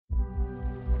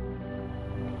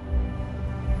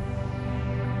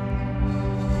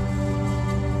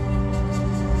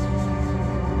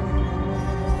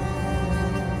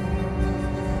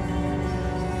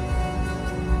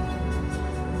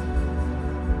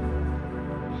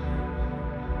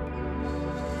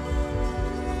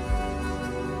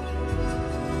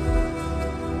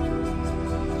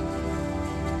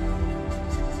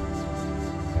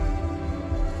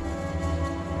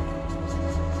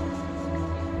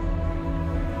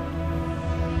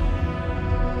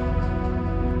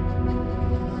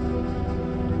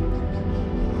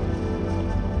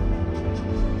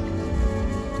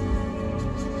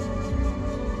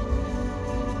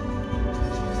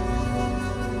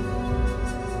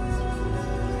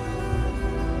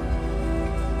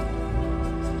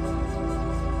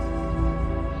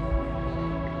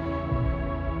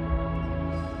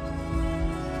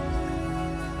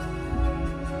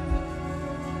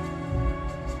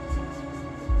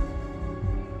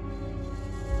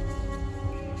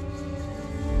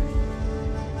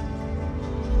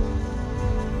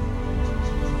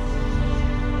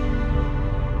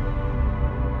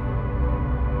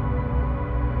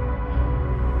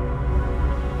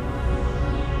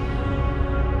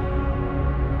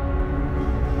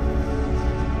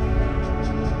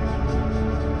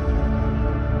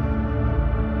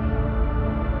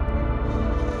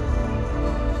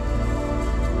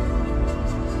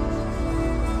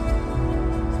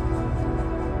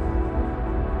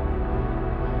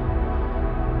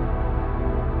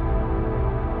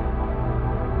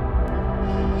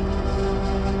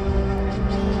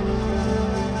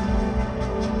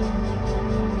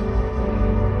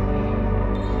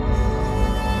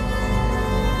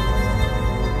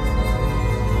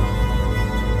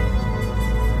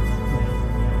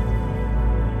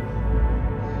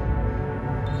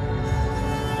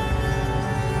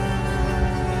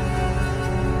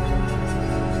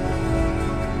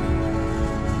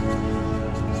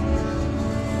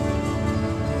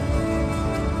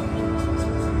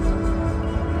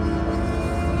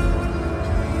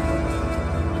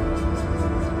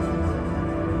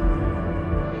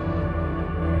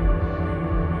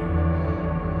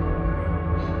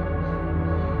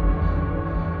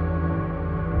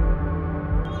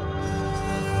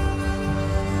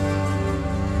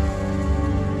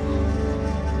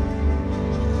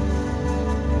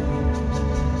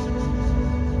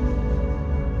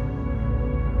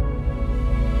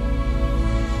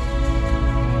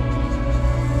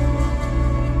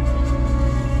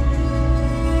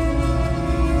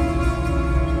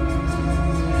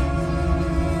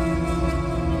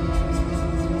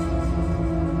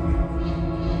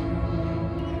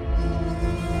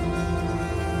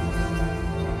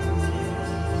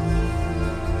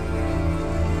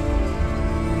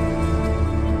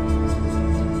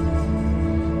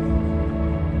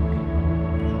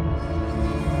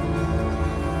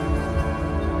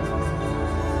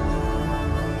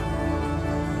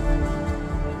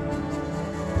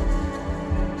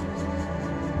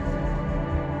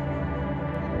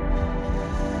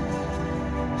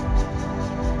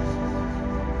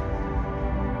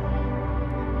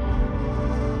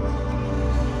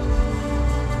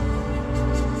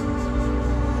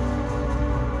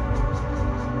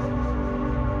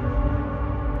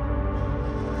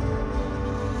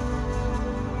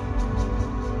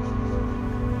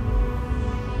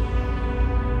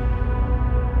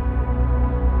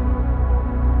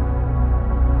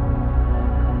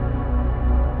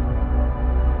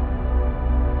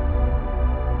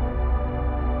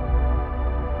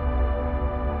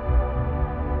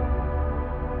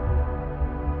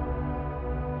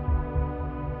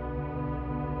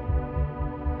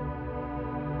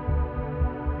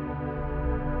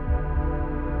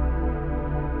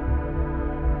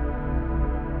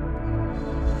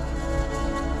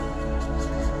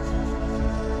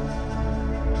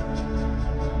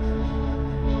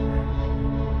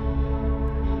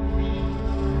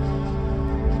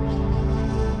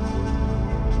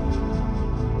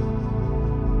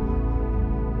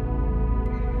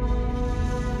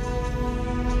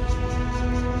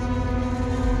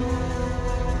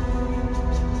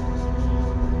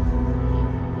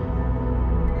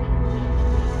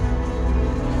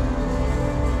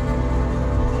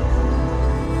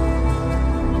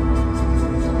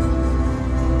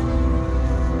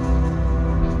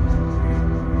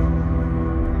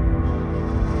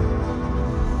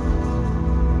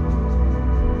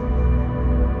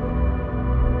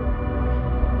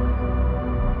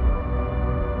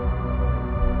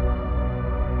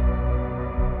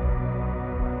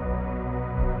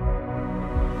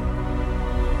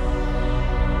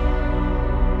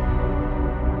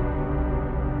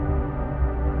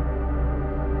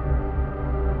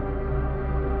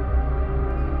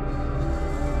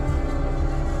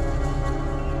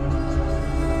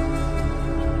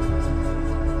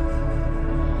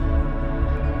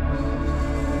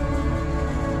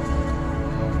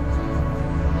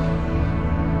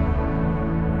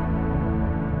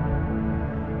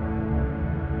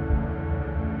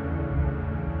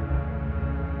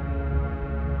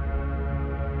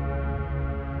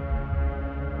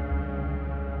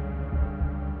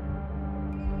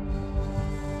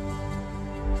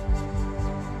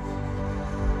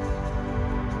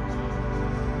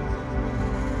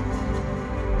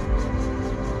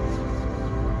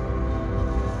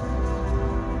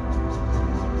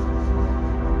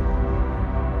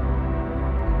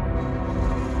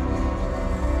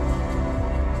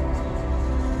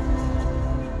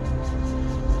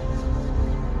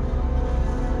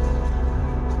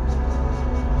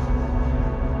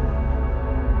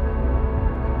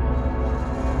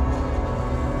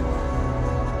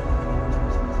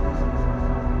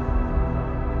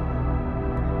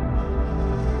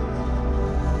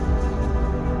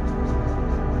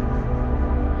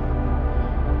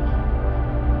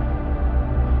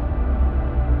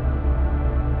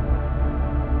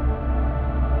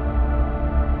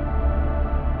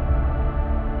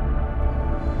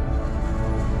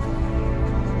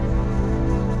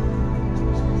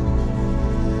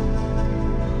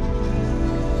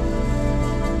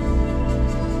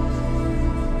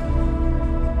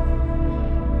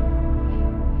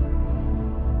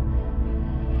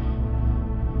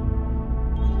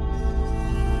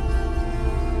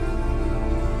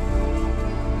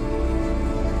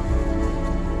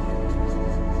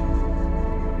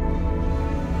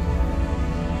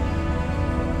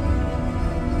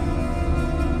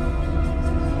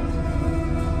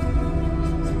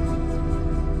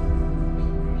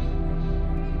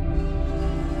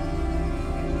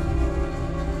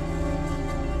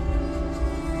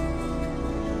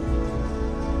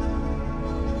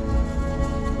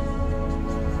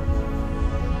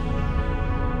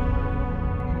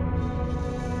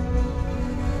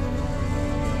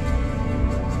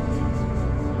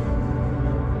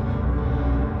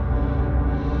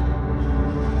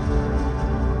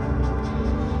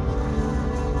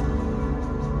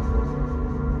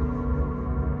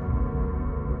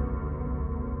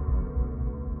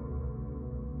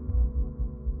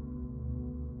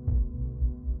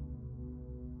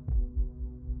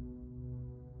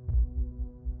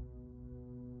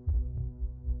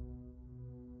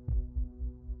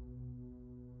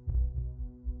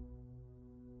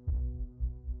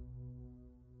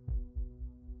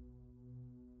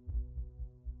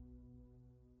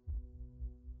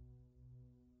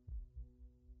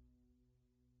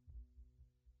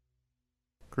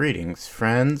Greetings,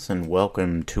 friends, and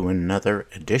welcome to another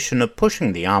edition of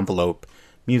Pushing the Envelope,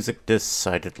 music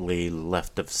decidedly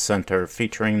left of center,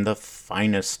 featuring the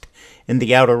finest in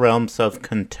the outer realms of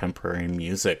contemporary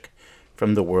music,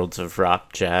 from the worlds of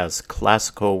rock, jazz,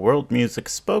 classical, world music,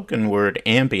 spoken word,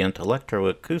 ambient,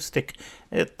 electroacoustic,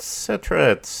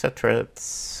 etc., etc.,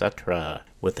 etc.,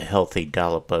 with a healthy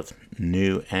dollop of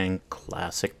new and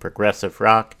classic progressive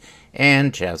rock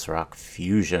and jazz rock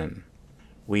fusion.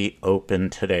 We open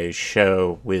today's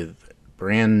show with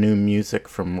brand new music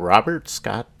from Robert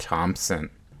Scott Thompson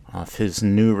off his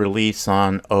new release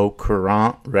on Au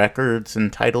Courant Records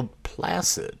entitled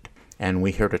Placid. And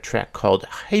we heard a track called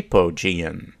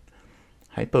Hypogean.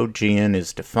 Hypogean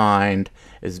is defined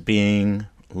as being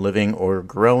living or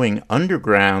growing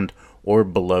underground or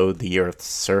below the Earth's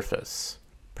surface.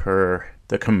 Per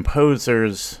the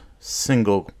composer's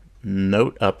single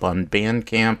note up on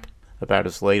Bandcamp about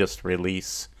his latest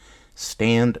release,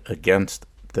 Stand Against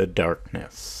the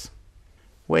Darkness.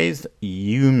 Ways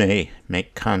you may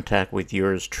make contact with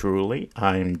yours truly.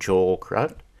 I'm Joel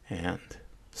Crut, and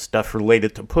stuff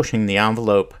related to pushing the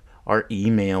envelope. Our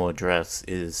email address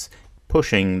is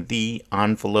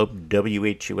pushingtheenvelope,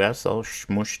 WHUS, all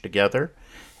smushed together,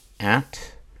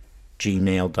 at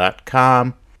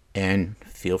gmail.com, and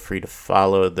feel free to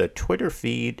follow the Twitter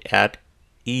feed at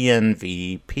ENVPUSHER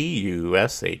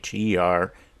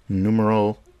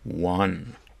numeral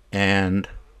 1. And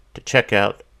to check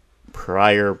out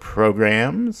prior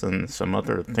programs and some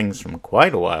other things from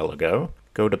quite a while ago,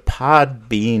 go to podbean.com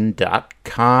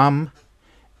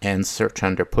and search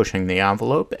under Pushing the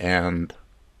Envelope, and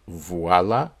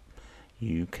voila,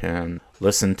 you can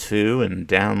listen to and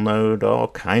download all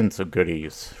kinds of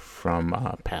goodies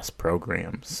from past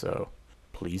programs, so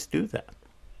please do that.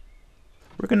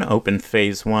 We're going to open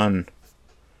Phase 1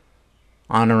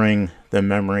 honoring the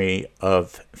memory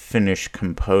of Finnish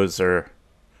composer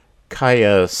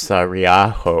Kaija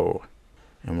Saariaho.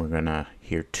 And we're going to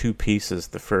hear two pieces,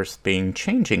 the first being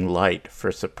Changing Light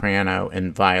for soprano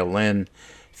and violin,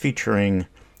 featuring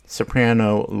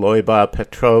soprano Loiba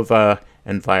Petrova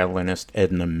and violinist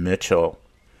Edna Mitchell.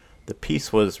 The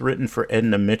piece was written for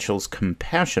Edna Mitchell's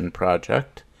Compassion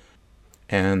Project,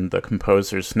 and the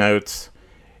composer's notes: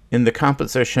 in the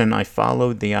composition, I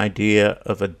followed the idea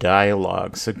of a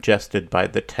dialogue suggested by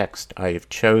the text I have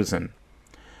chosen.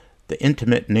 The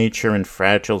intimate nature and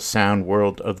fragile sound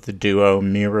world of the duo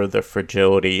mirror the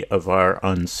fragility of our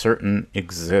uncertain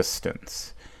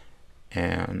existence.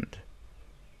 And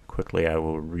quickly I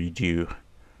will read you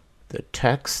the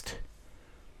text.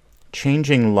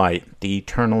 Changing light, the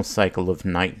eternal cycle of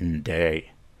night and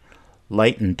day.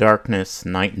 Light and darkness,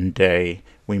 night and day,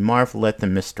 we marvel at the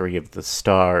mystery of the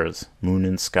stars, moon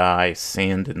and sky,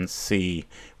 sand and sea.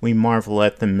 We marvel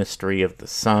at the mystery of the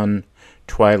sun,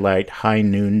 twilight, high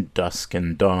noon, dusk,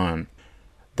 and dawn.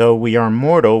 Though we are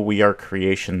mortal, we are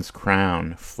creation's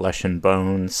crown, flesh and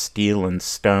bone, steel and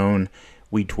stone.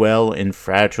 We dwell in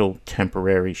fragile,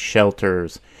 temporary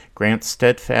shelters. Grant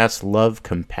steadfast love,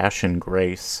 compassion,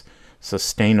 grace.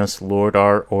 Sustain us, Lord,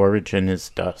 our origin is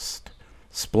dust.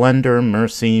 Splendor,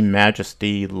 mercy,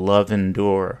 majesty, love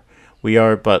endure. We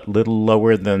are but little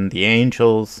lower than the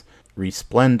angels.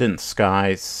 Resplendent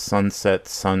skies, sunset,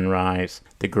 sunrise.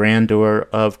 The grandeur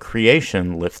of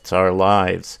creation lifts our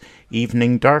lives.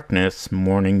 Evening darkness,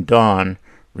 morning dawn.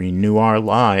 Renew our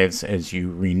lives as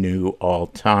you renew all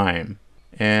time.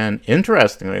 And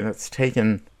interestingly, that's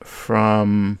taken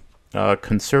from a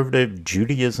conservative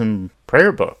Judaism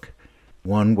prayer book,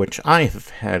 one which I have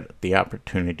had the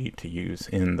opportunity to use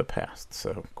in the past,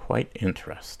 so quite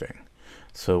interesting.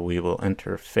 So we will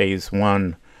enter Phase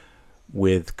 1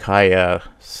 with Kaija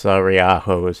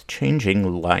Saariaho's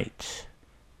Changing Light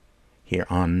here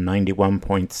on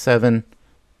 91.7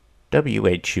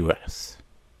 WHUS.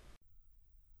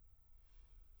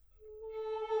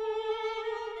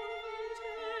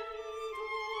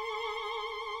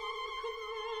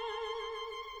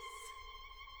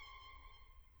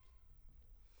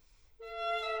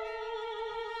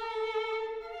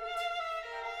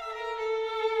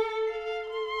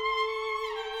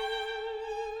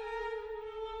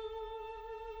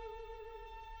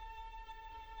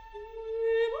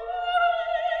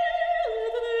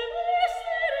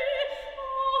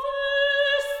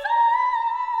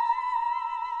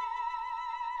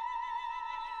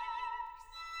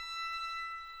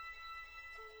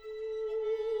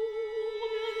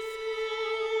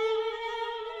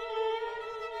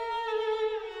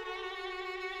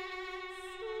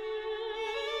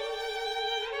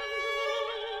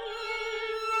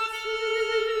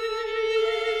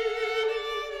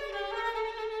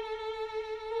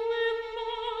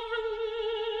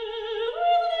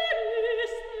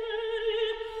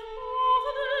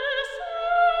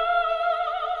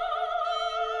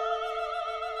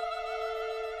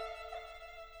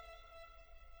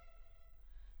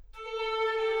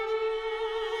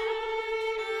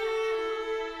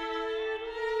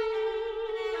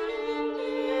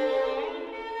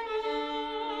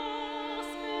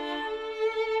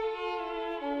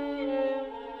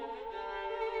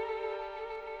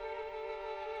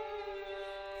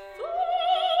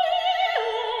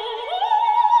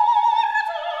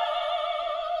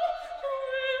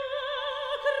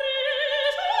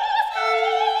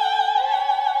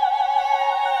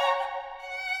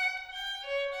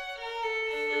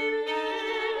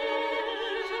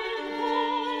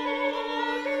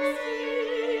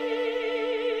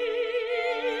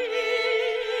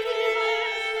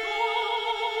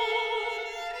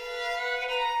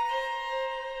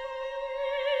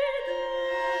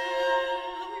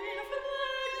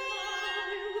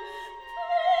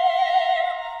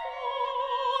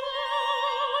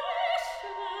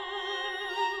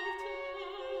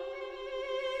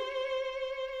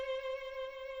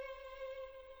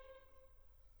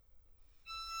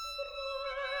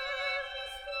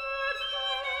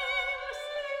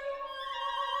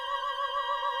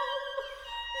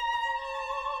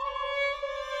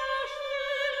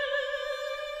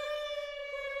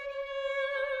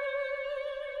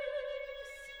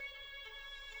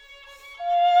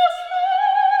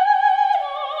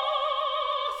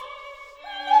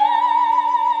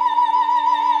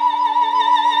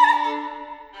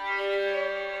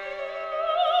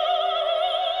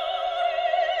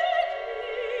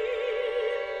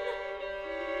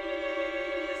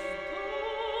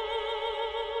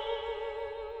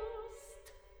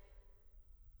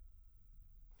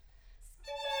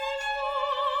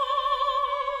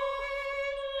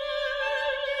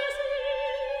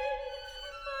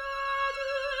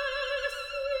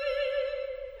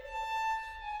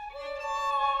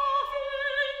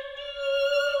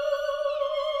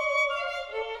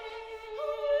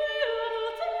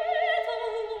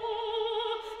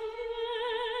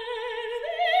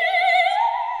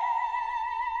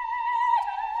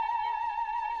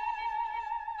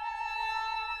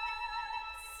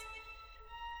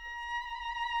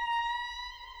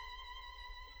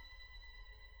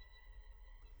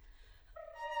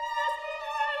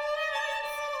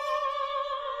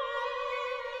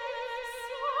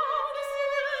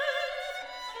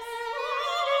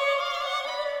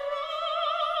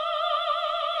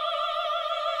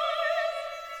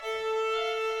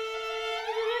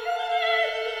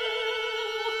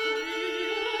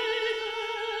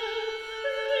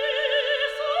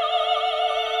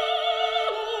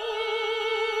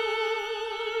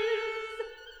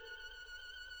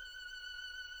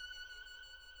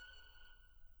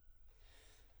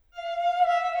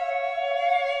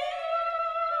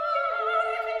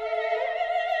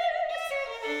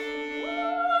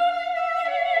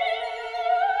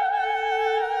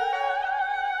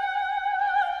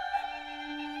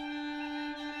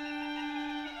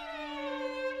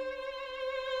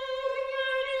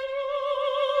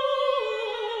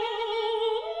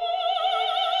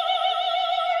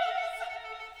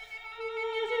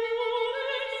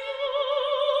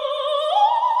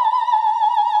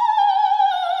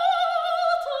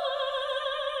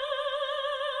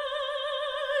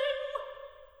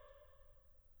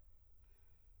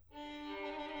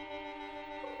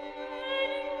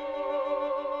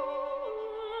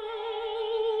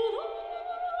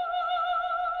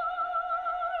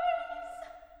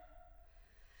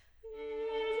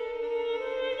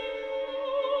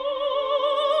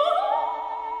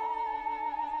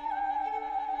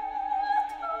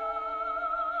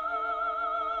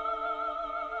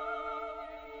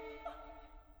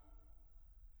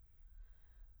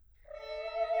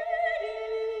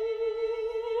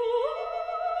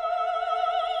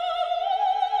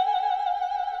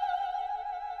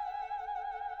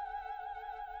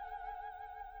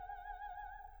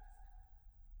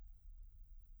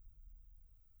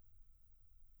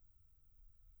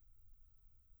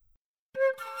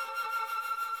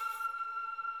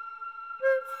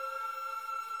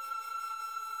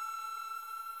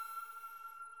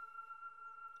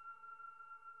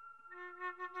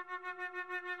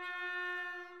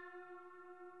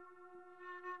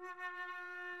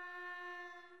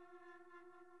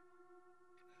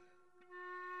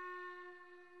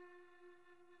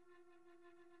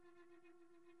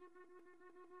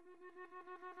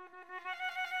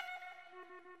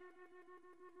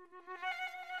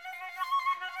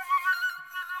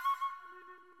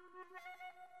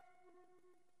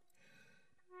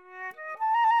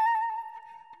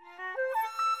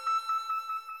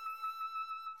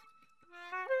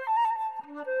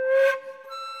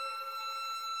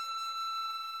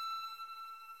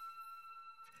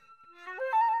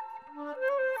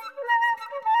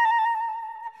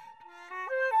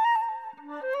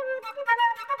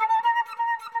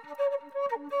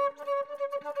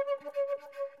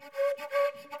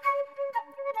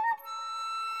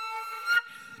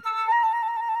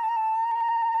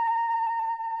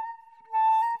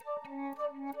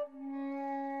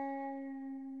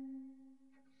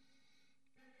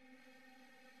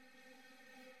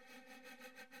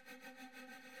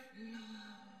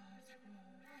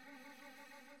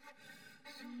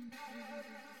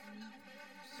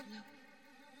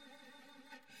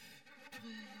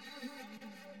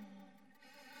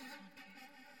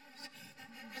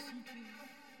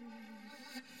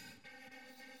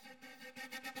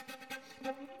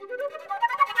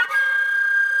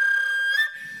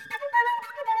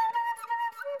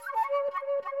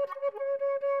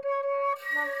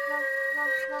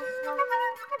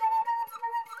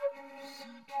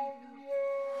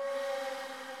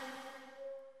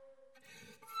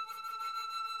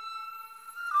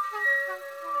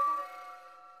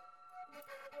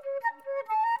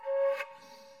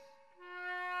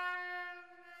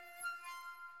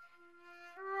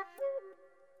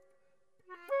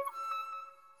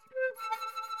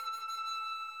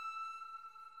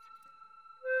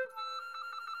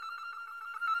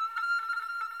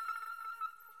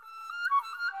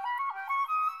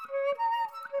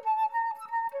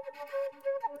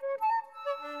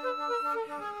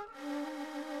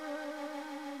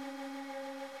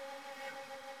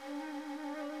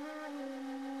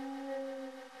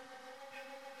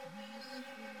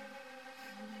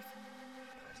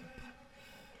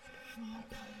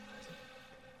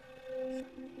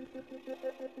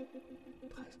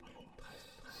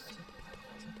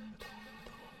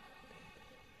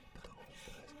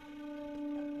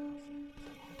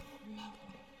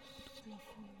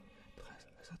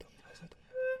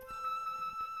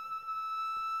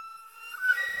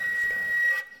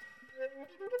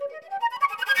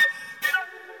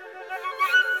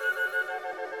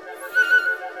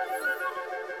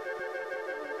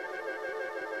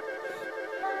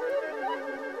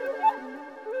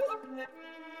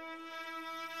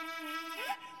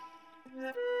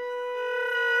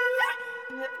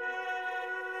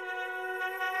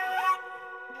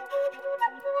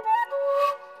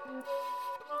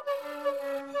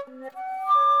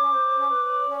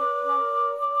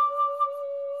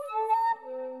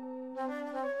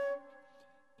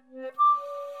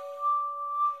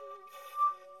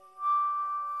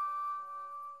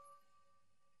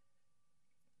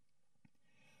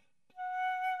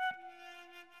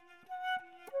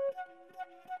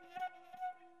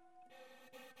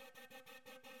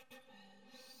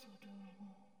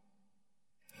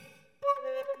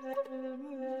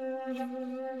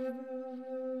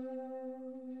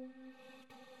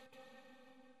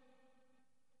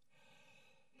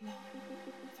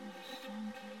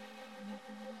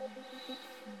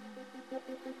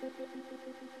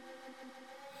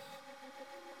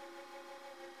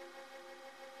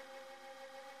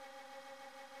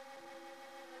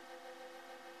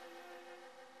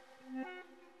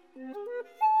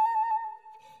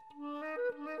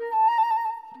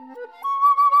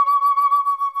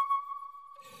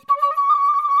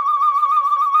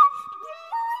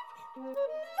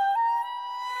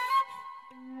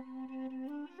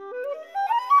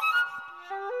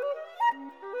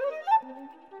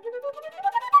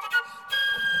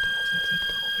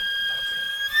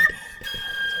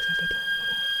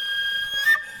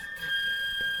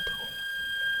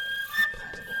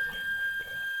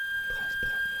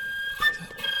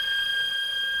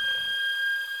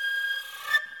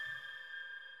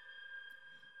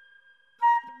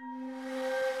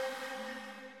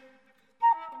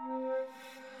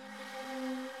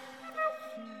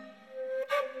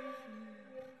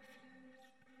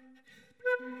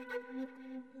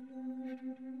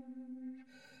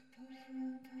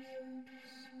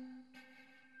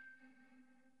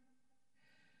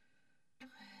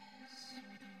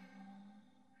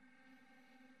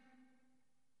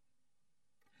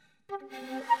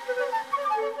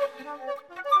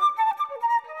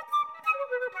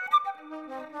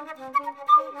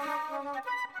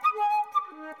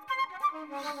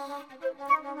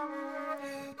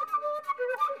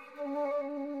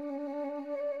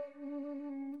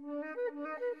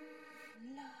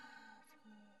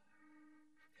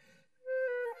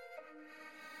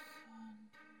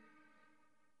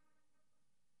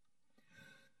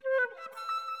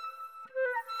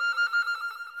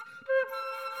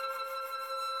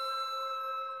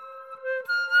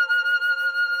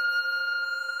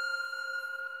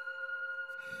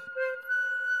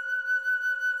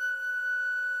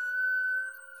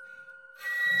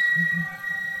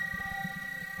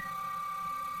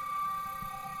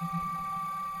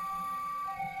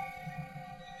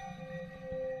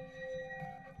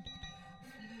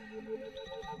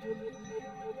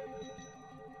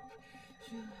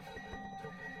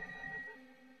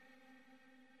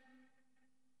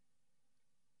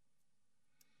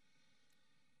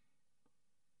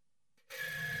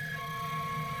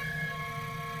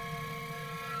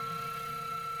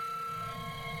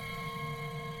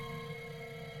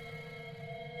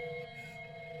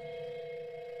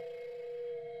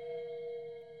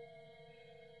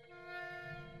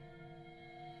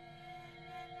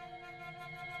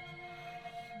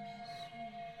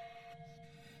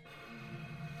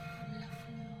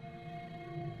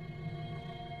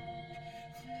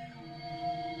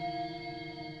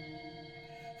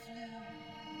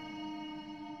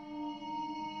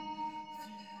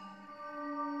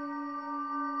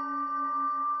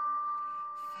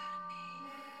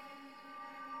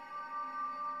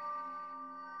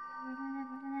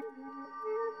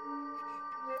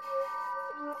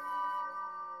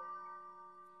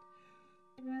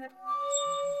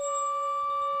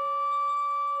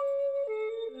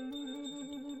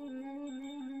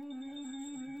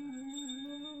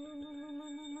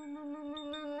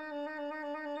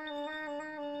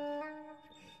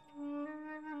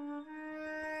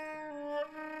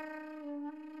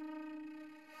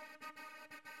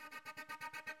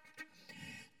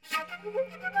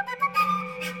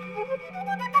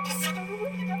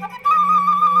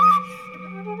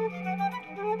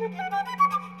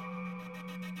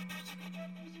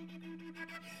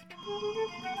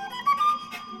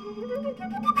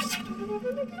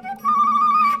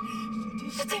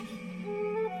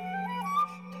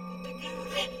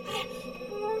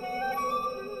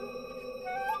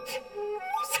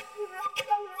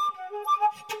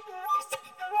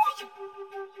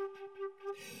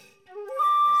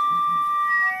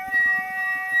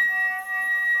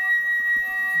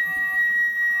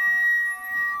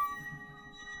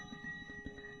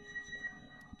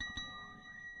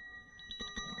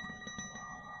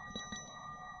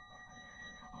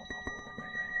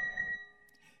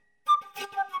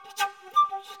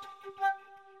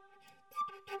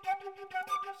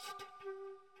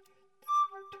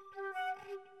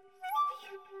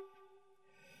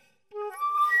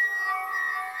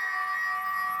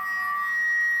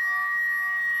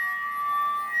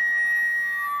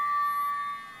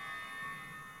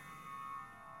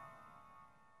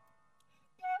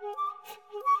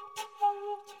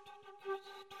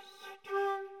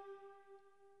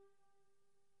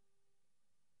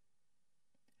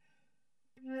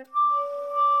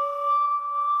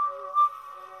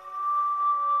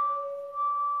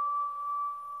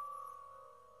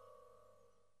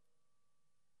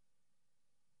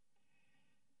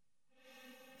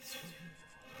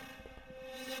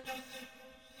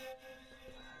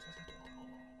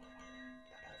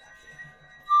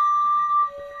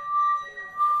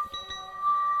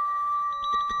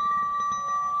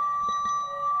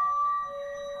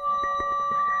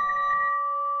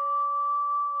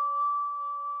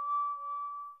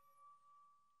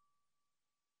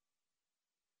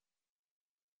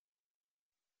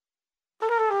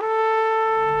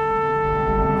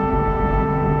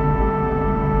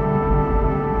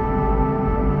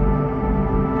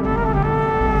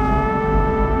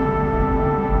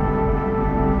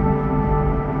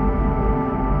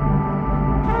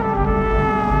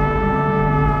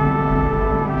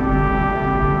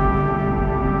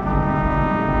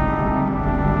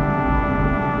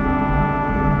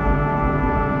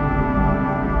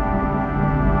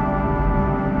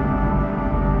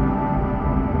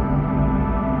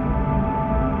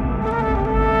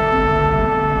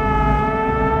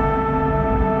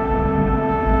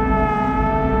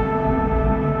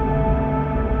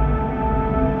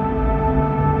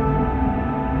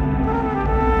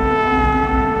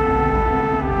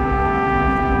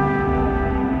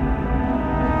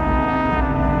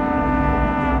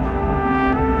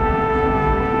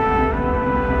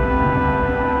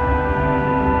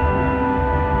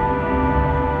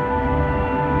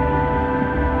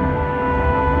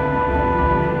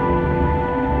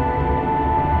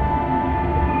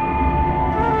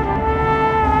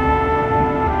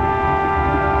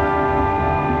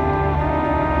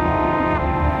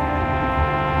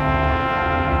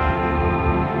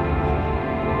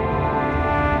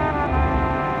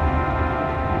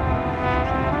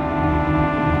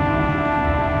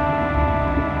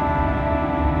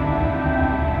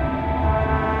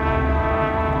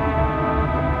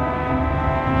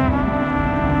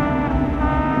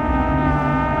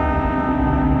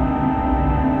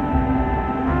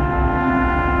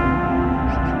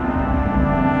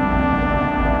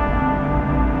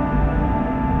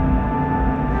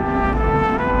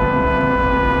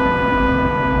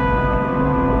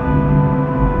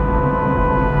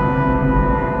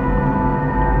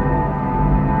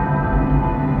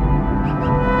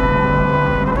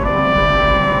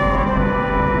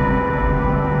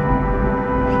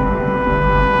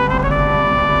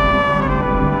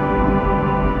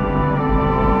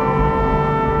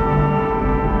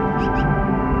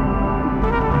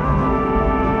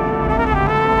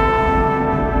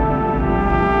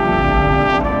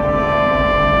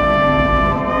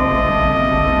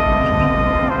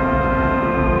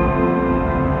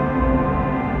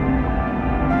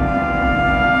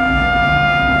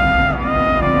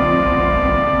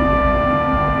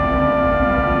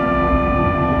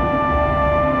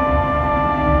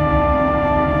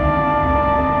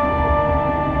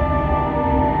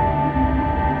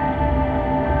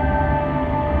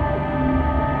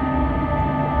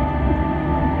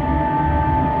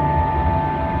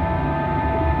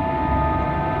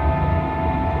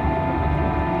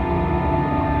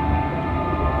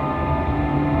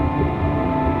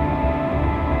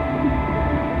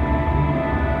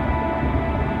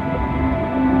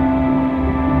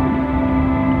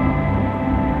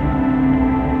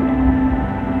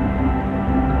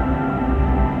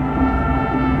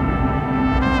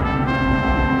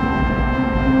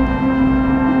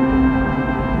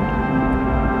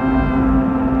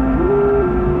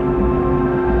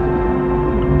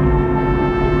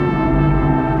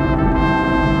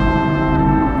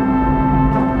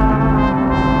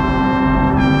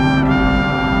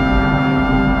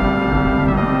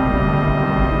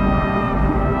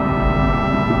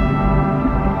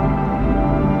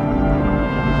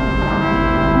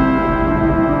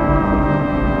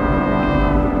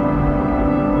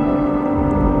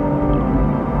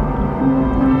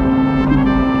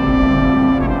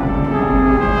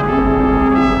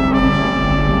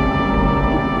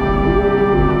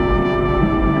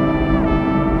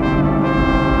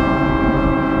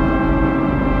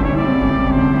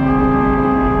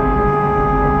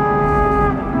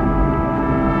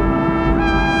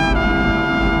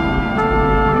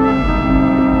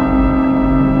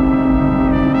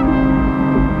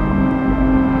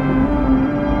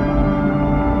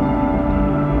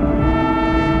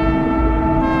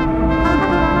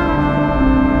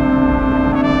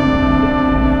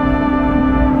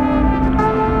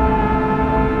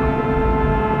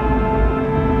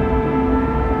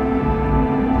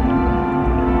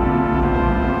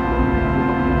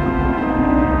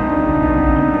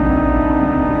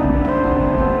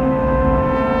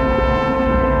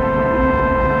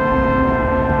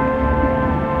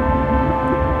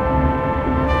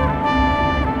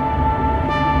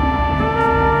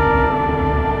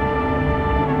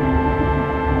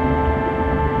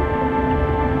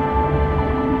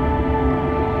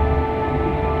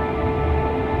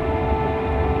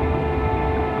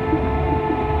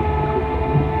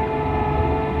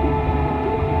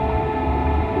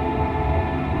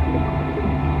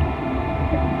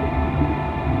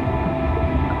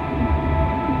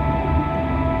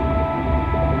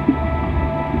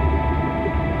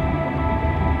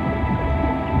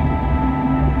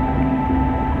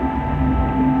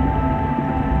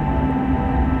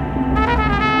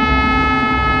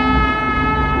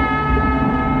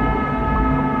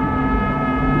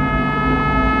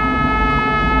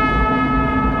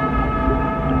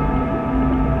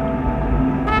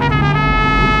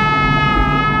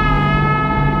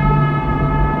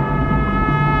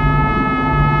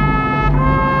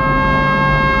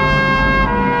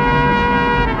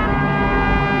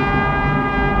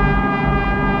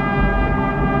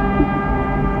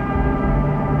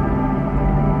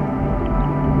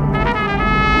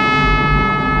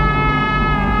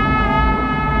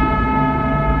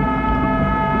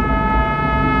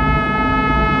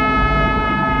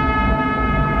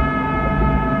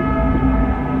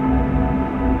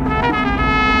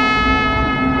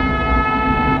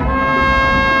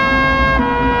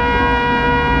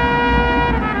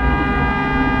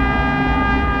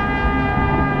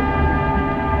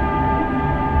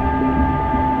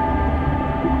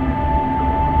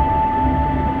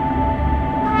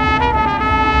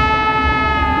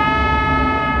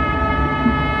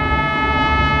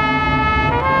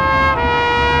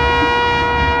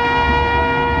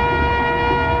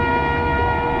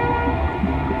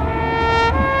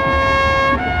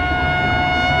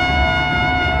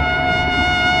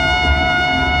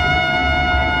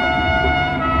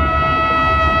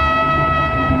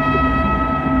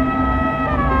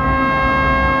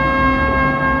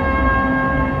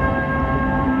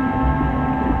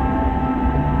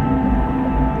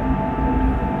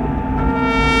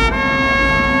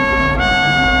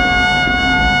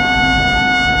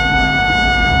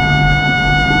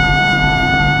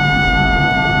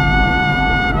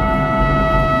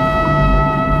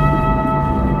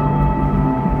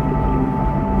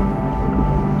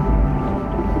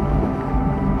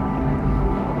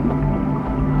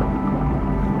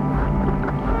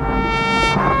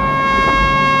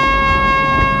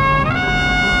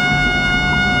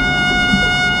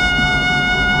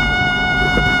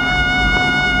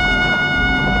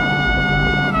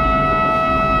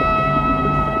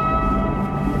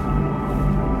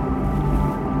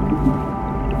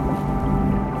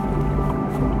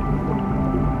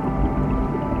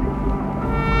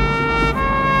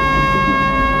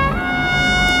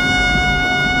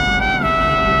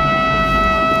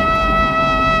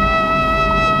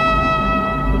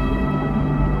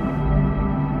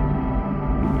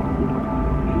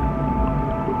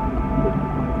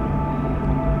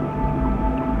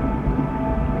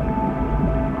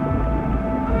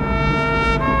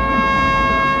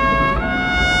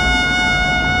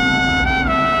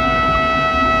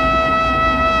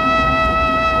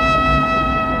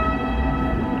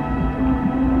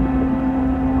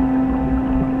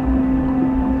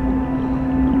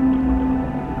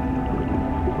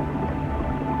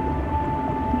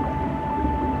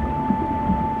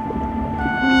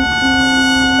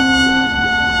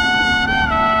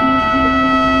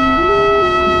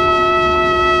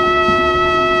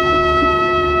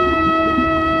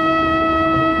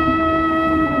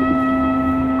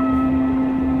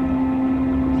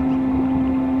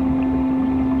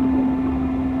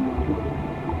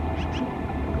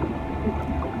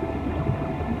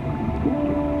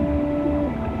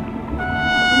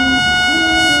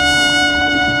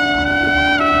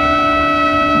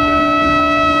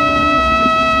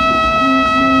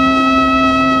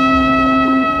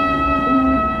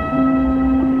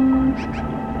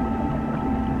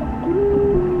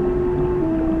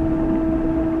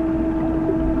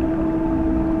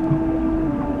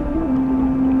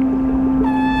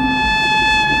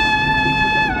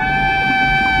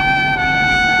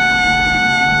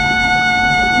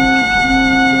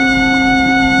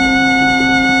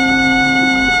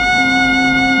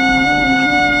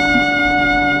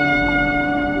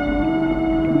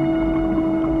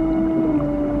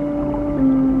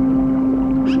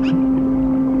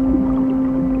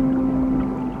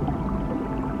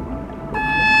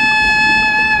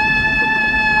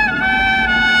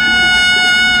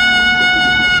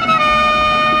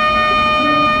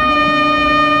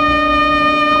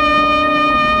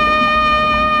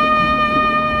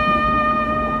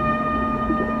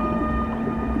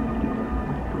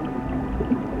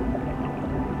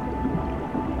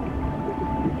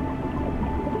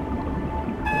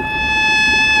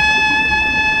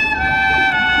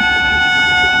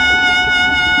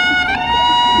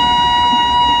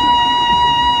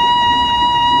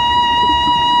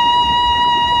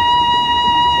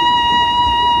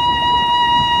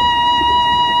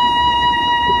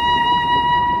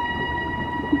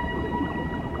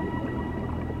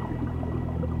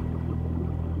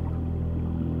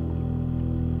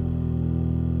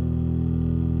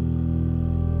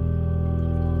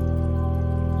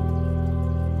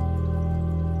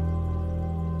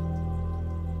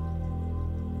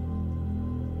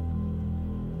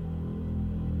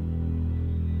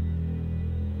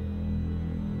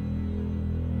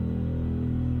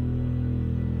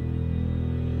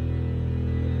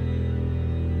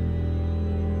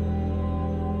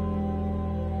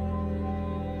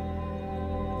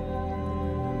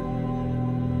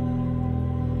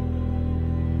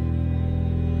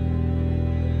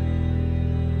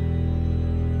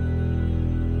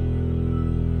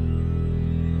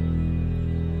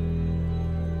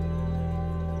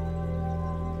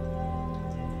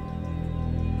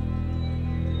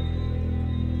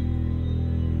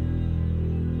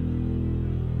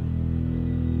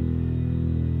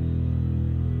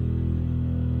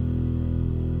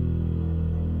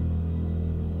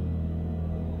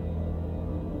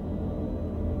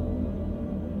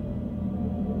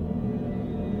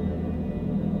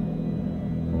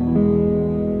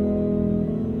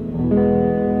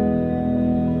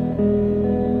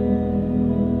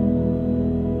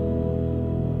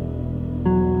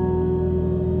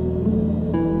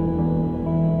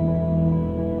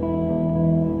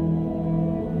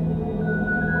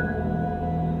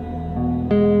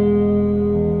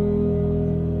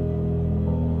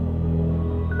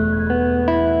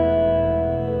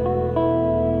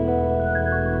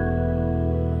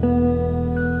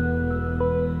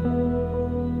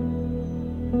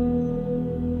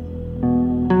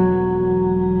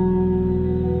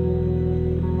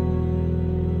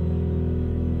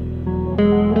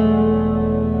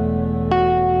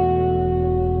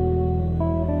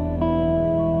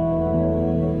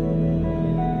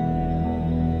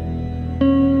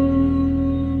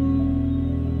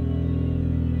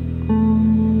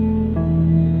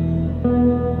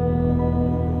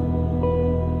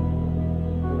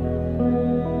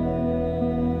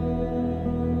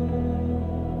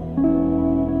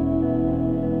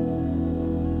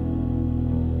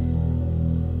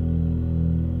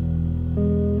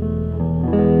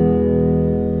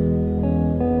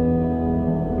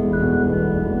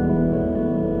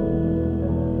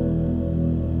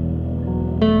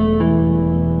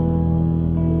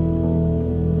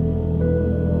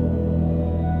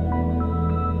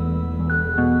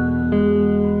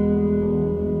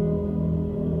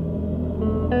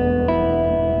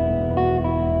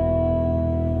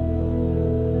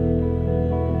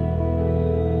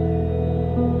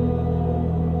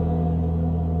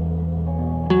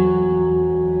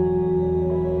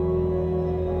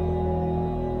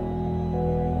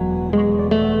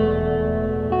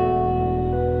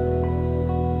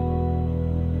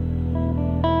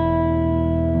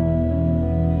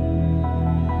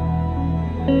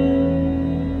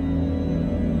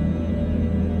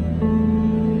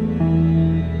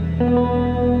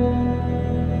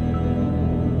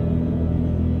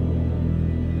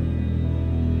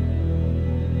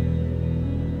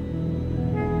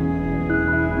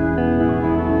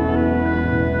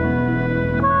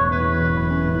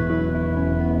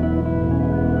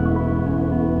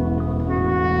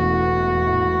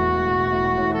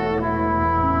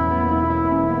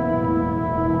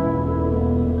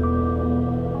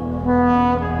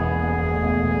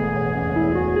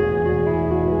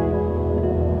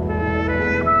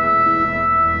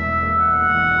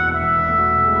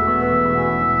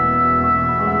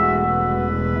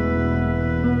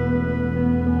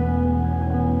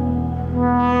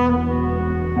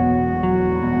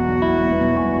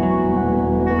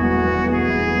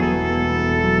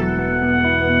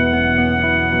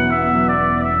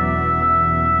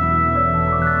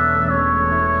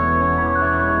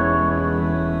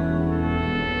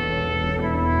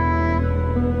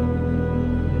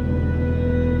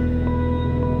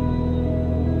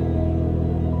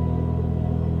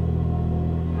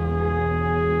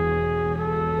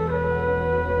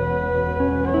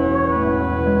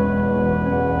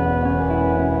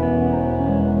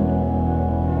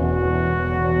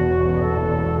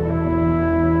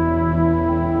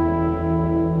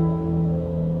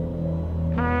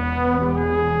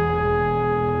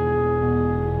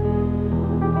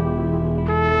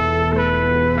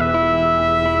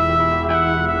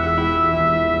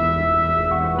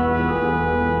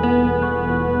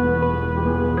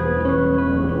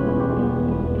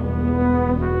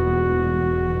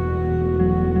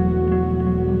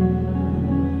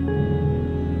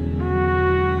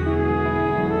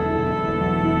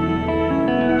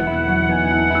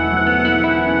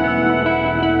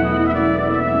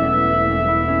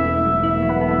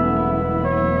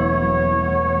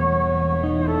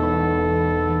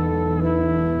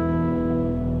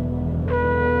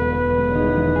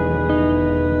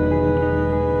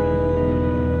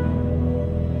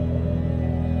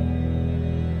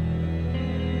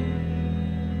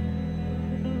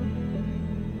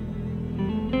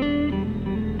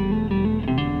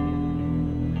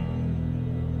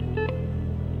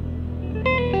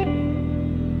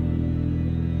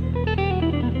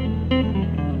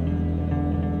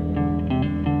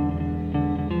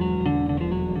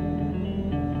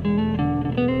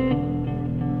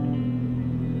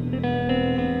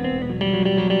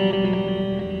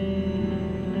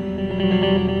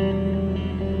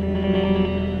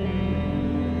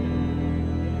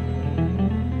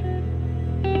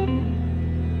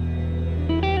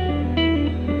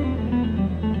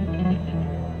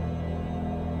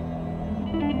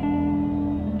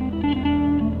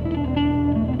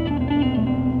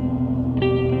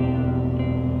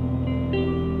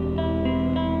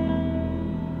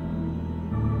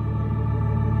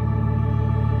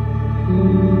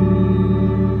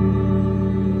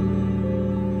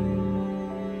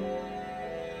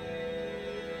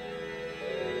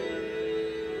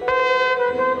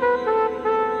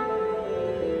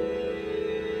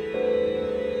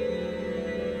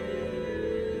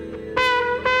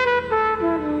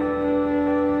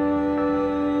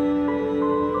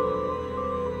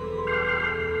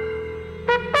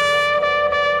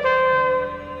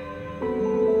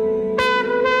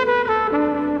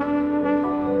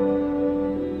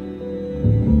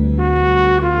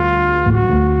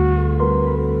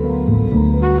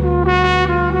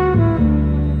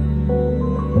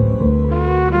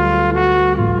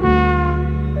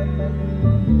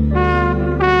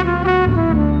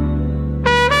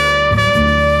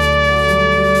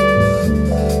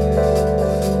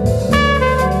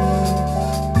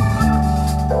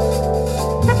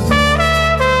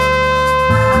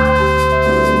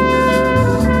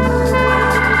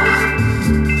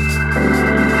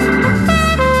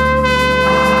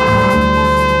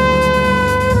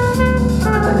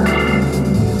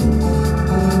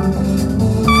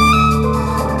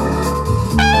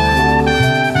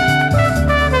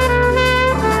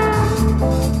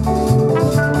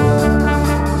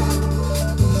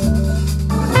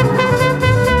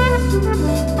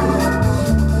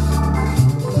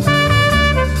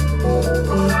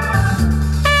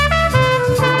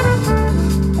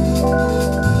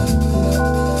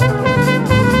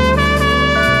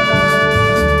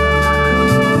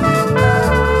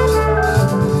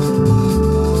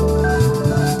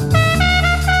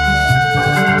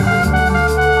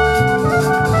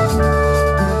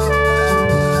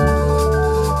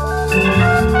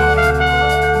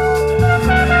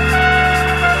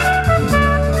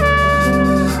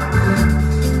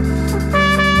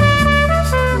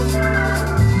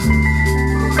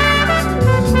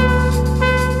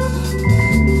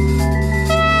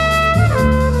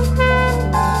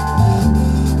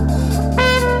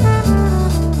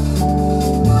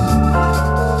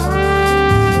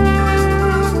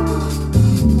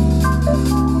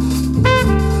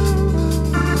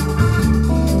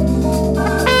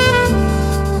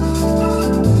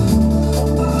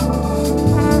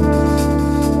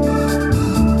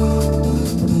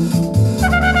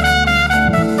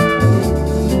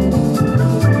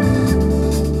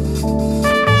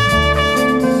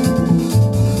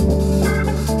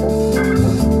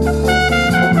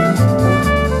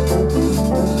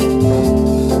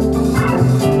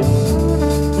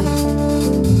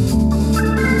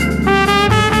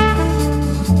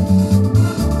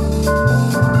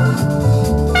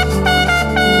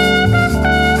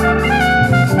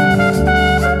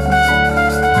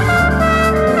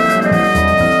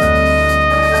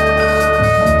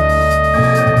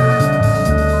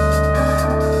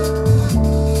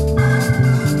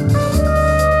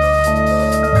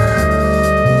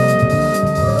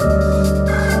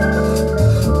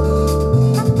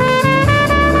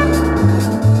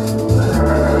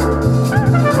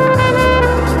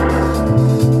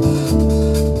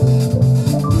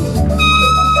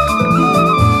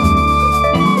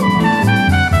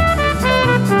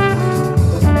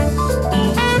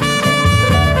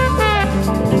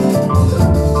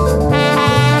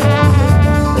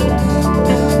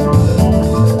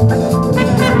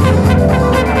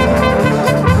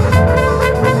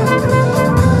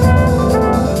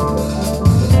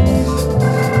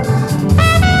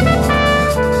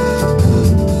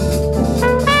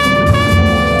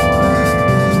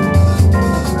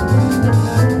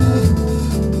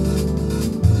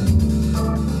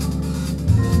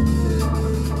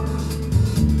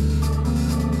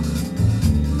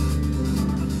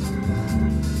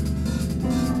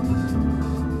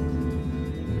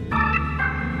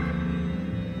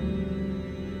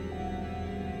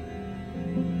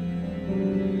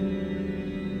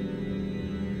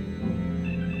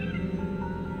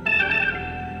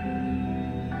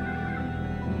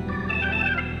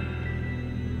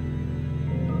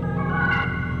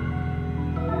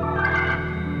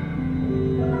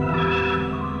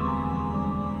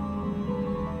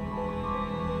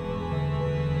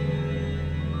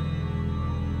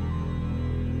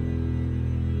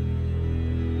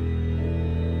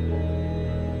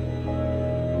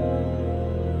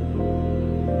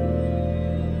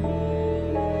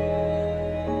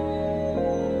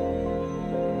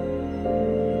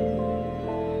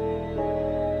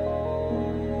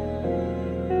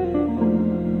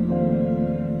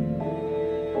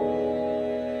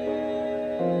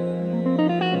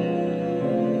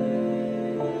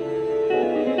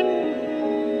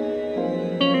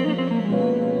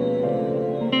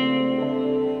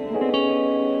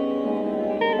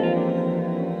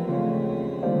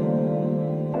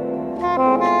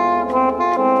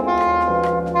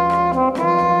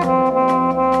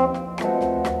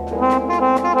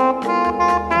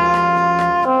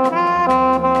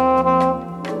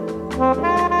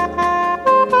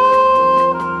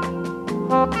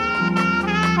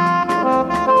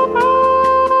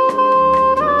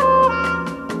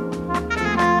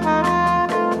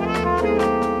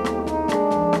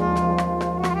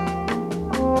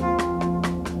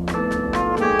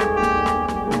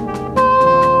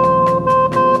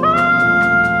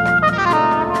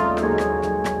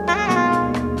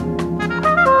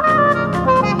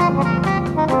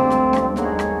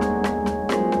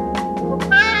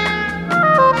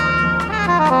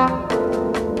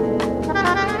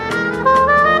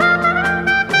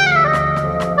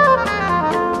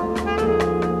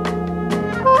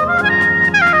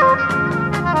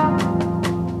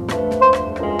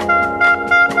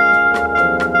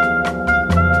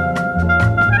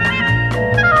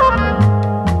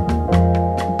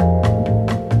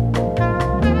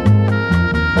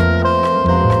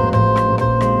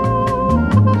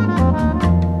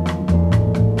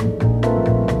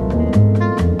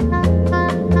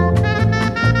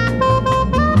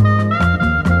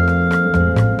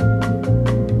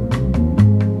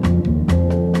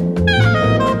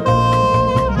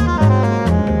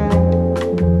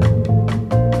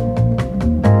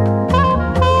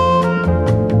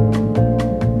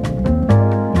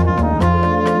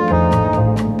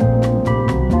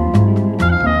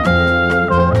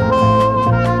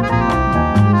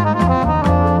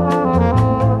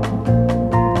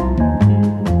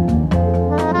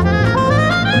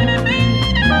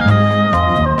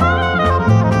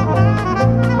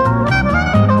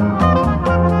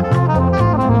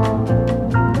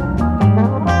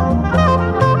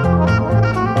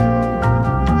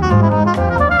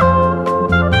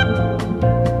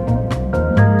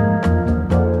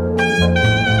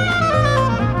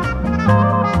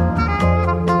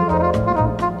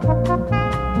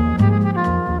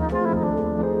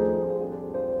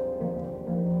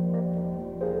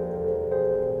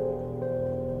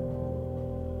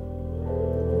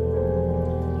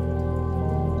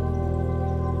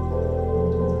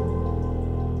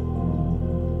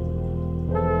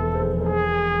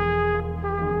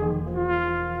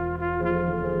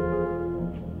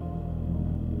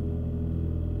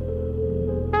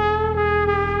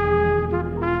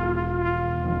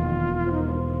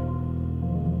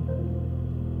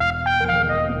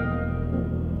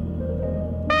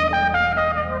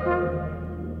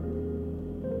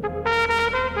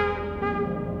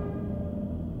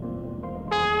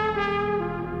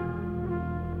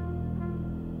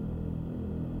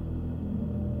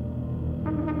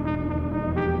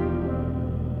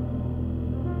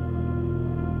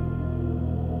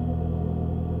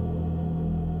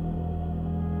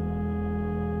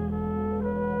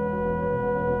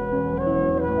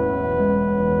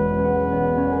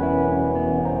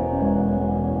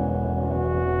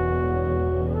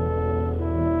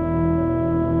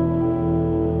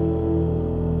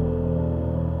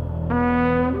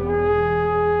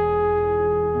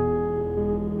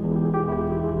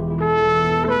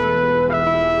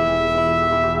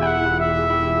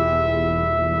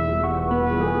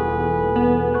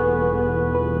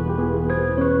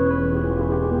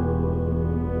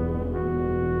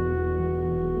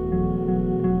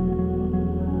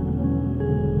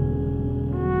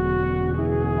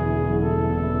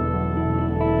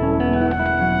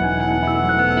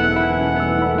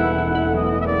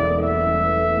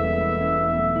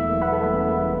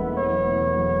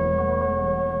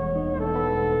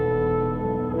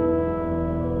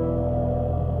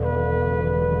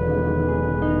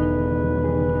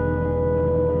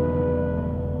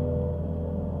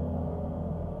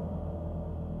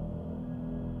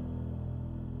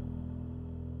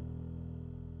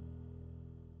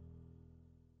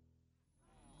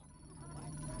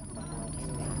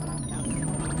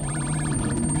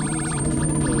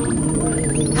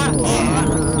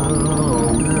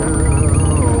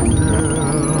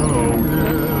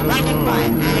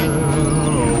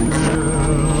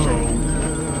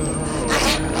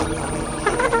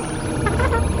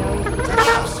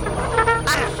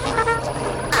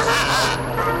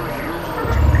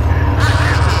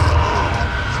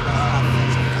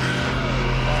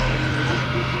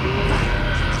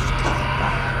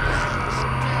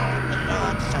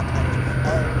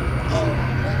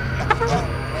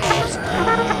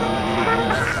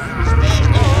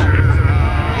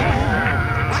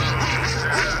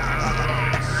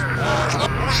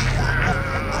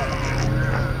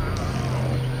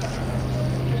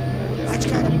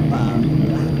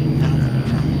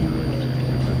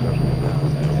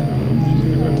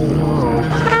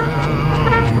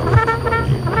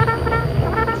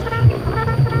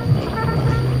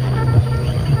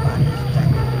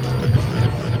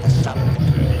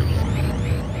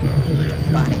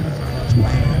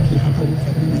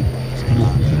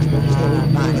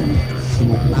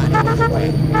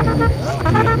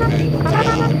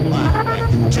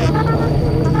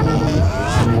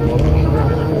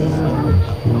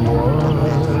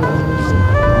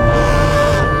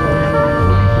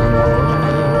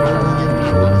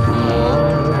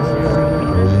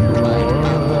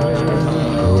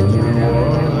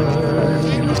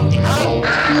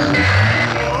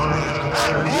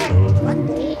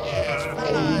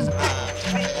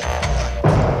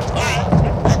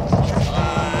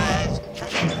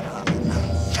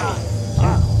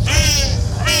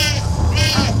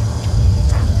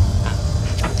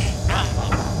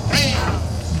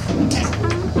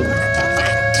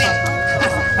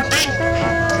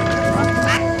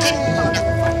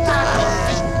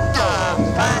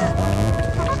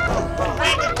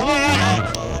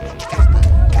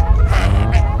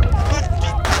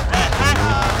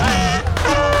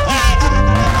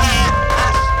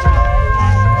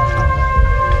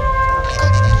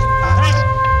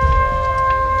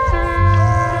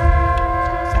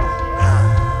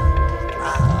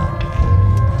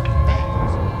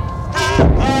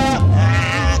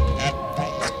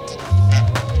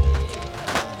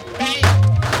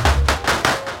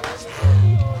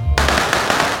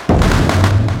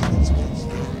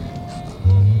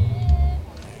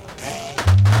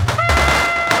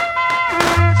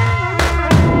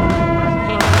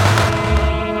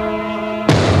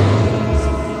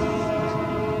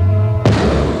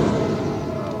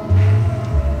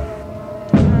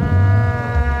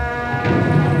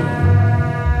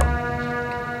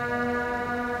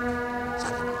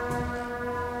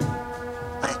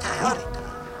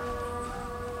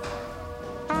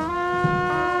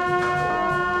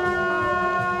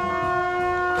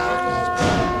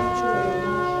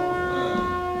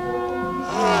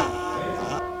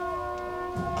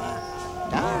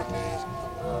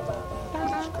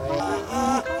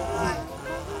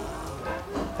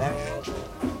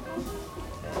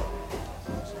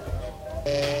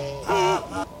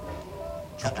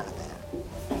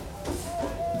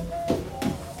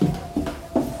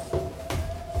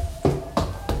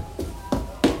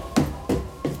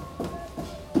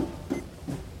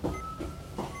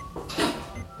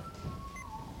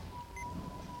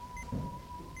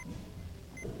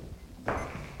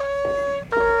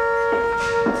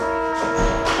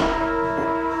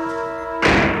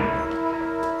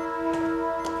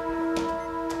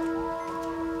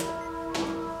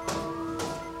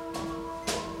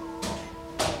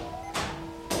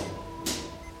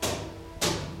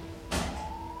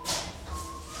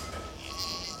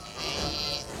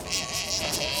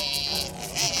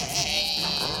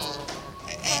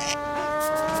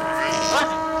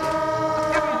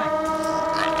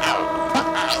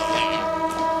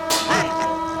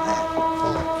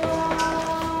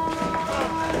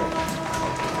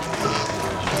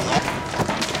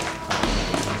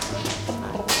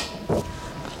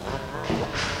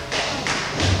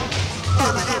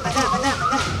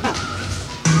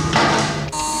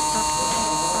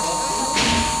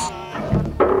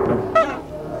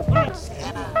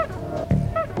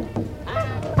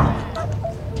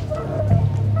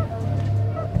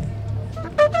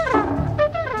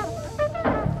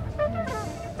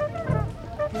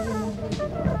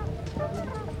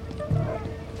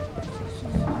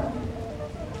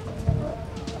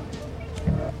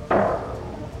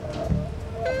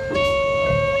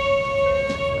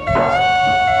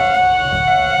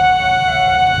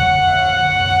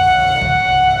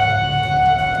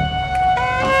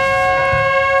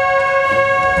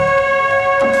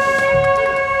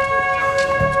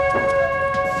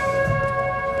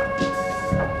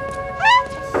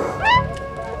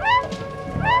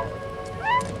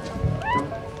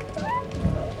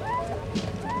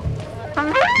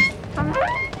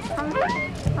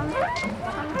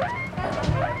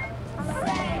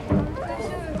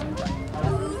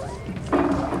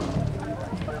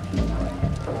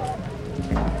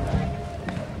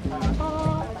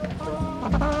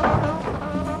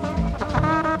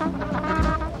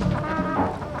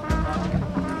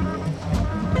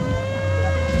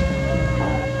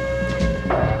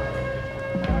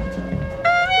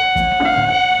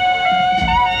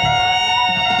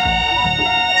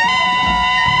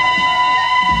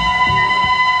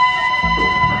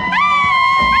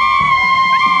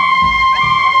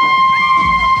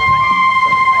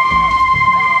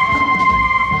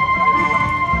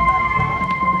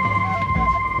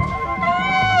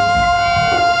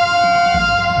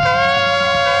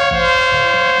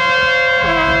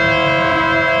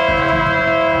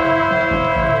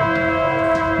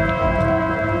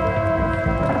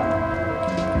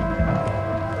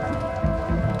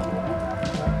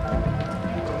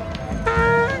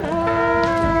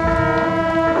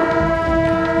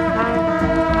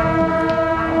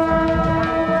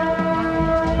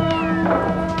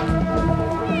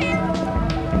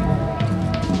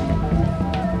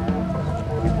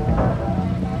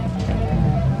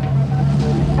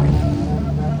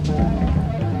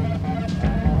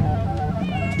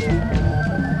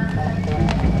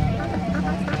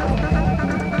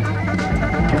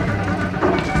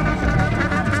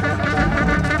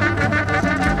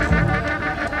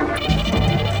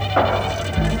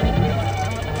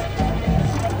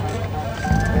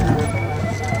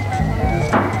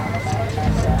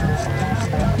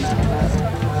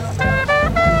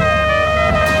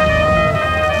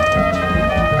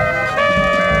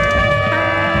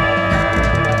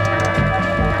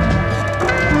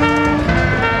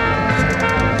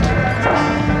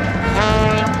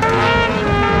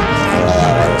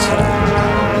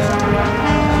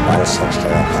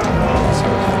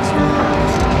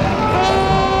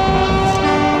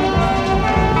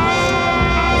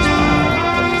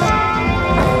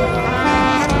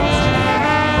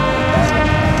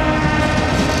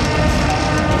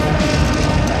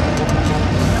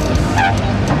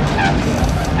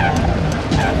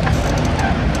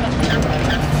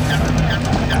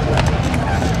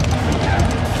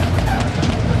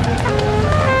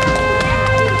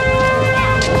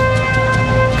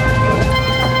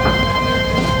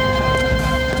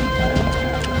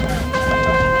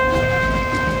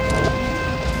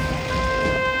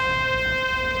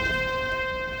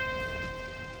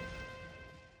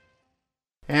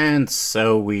 And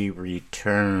so we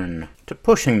return to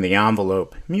pushing the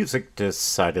envelope, music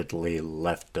decidedly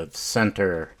left of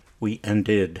center. We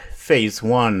ended phase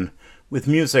one with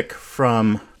music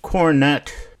from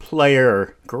cornet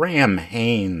player Graham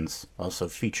Haynes, also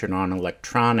featured on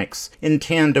Electronics, in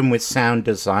tandem with sound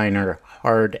designer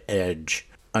Hard Edge.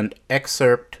 An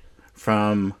excerpt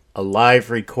from a live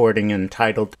recording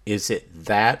entitled, "Is It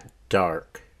That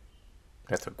Dark?"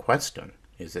 That's a question.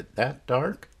 Is it that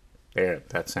dark? There,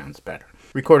 that sounds better.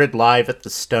 Recorded live at the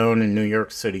Stone in New York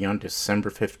City on December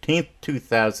 15th,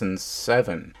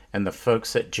 2007. And the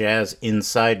folks at Jazz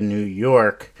Inside New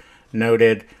York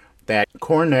noted that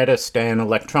cornetist and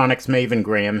electronics maven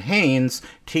Graham Haynes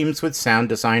teams with sound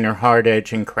designer Hard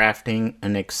Edge in crafting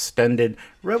an extended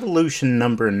Revolution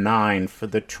number 9 for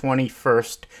the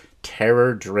 21st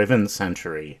terror-driven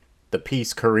century. The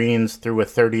piece careens through a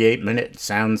 38-minute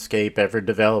soundscape ever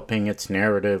developing its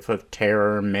narrative of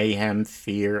terror, mayhem,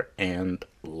 fear, and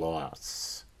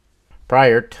loss.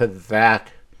 Prior to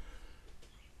that,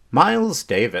 Miles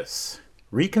Davis,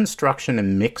 reconstruction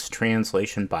and mixed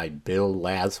translation by Bill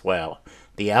Laswell.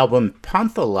 The album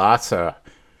Panthalassa,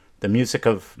 the music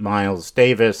of Miles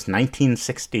Davis,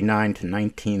 1969 to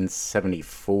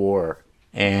 1974.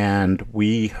 And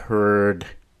we heard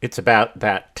It's About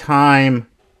That Time,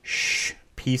 shh,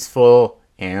 peaceful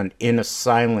and in a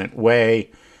silent way,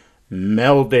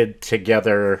 melded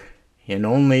together in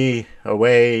only a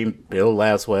way Bill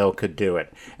Laswell could do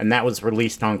it. And that was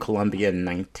released on Columbia in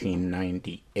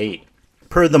 1998.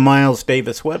 Per the Miles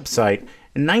Davis website,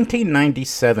 in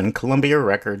 1997, Columbia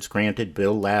Records granted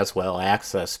Bill Laswell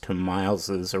access to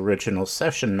Miles's original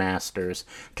session masters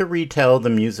to retell the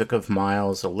music of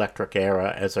Miles' Electric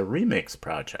Era as a remix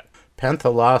project.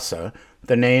 Panthalassa,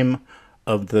 the name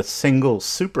of the single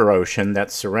superocean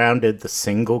that surrounded the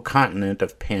single continent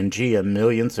of Pangaea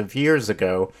millions of years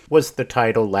ago, was the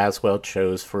title Laswell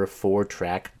chose for a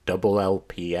 4-track double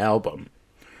LP album.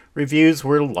 Reviews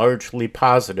were largely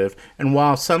positive, and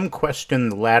while some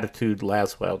questioned the latitude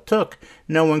Laswell took,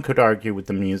 no one could argue with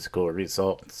the musical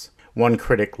results. One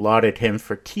critic lauded him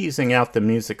for teasing out the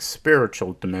music's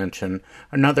spiritual dimension.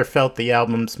 Another felt the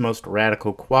album's most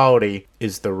radical quality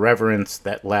is the reverence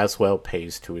that Laswell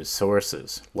pays to his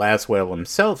sources. Laswell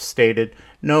himself stated,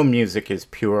 "No music is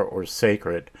pure or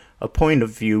sacred," a point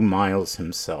of view Miles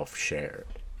himself shared.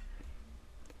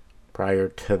 Prior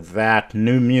to that,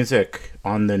 new music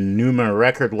on the Numa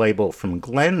record label from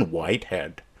Glenn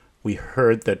Whitehead. We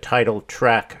heard the title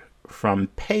track from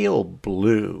Pale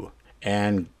Blue,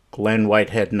 and Glenn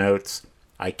Whitehead notes,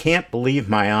 "I can't believe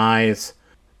my eyes.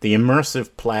 The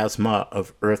immersive plasma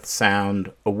of earth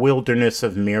sound, a wilderness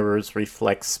of mirrors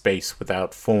reflects space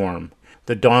without form.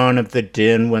 The dawn of the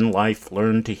din when life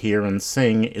learned to hear and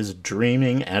sing is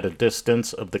dreaming at a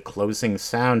distance of the closing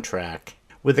soundtrack,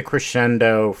 with a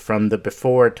crescendo from the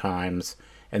before times,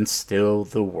 and still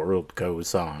the world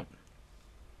goes on."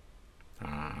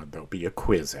 There'll be a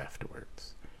quiz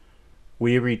afterwards.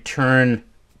 We return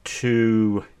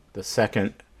to the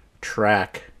second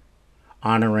track,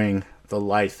 honoring the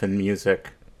life and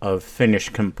music of Finnish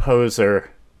composer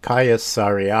Kaija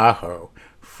Saariaho,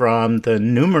 from the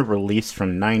Numa release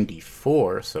from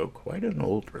 '94, so quite an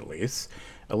old release,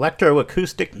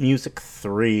 Electroacoustic Music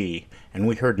 3, and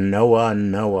we heard Noa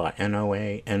Noa,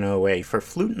 N-O-A, N-O-A, for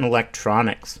flute and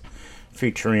electronics,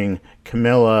 featuring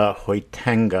Camilla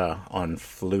Hoitenga on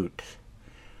flute.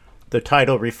 The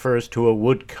title refers to a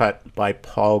woodcut by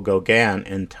Paul Gauguin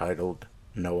entitled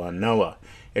Noa Noa.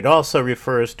 It also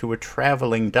refers to a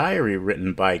traveling diary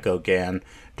written by Gauguin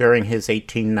during his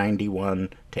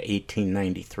 1891 to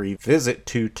 1893 visit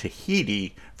to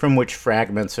Tahiti, from which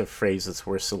fragments of phrases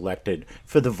were selected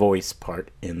for the voice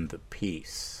part in the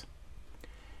piece.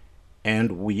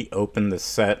 And we open the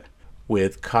set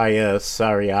with Kaija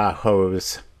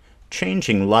Saariaho's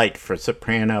Changing Light for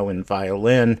soprano and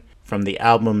violin, from the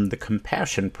album The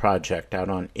Compassion Project, out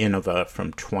on Innova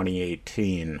from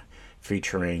 2018,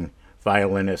 featuring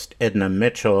violinist Edna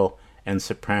Mitchell and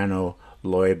soprano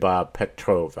Loiba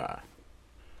Petrova.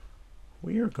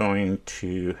 We are going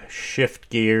to shift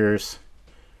gears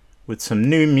with some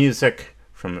new music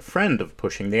from a friend of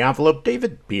Pushing the Envelope,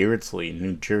 David Beardsley,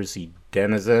 New Jersey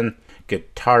denizen,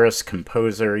 guitarist,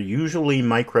 composer, usually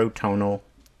microtonal,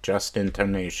 just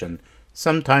intonation,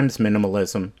 sometimes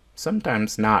minimalism,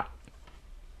 sometimes not.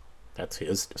 That's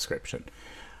his description.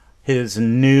 His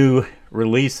new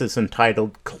release is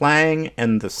entitled Clang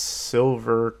and the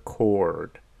Silver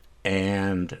Chord,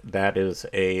 and that is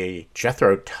a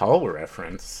Jethro Tull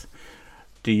reference.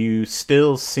 Do you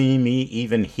still see me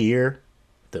even here?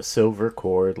 The silver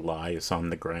chord lies on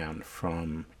the ground,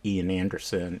 from Ian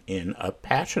Anderson in A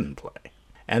Passion Play.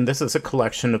 and this is a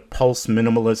collection of pulse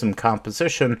minimalism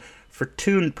composition for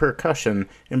tuned percussion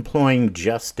employing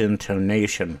just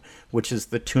intonation, which is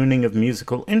the tuning of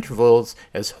musical intervals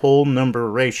as whole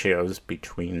number ratios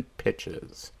between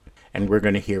pitches. And we're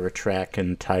going to hear a track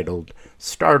entitled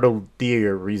Startled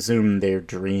Deer Resume Their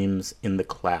Dreams in the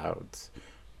Clouds.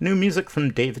 New music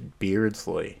from David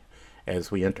Beardsley,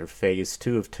 as we enter phase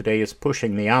 2 of today's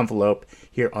Pushing the Envelope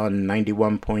here on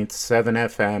 91.7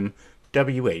 FM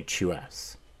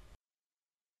WHUS.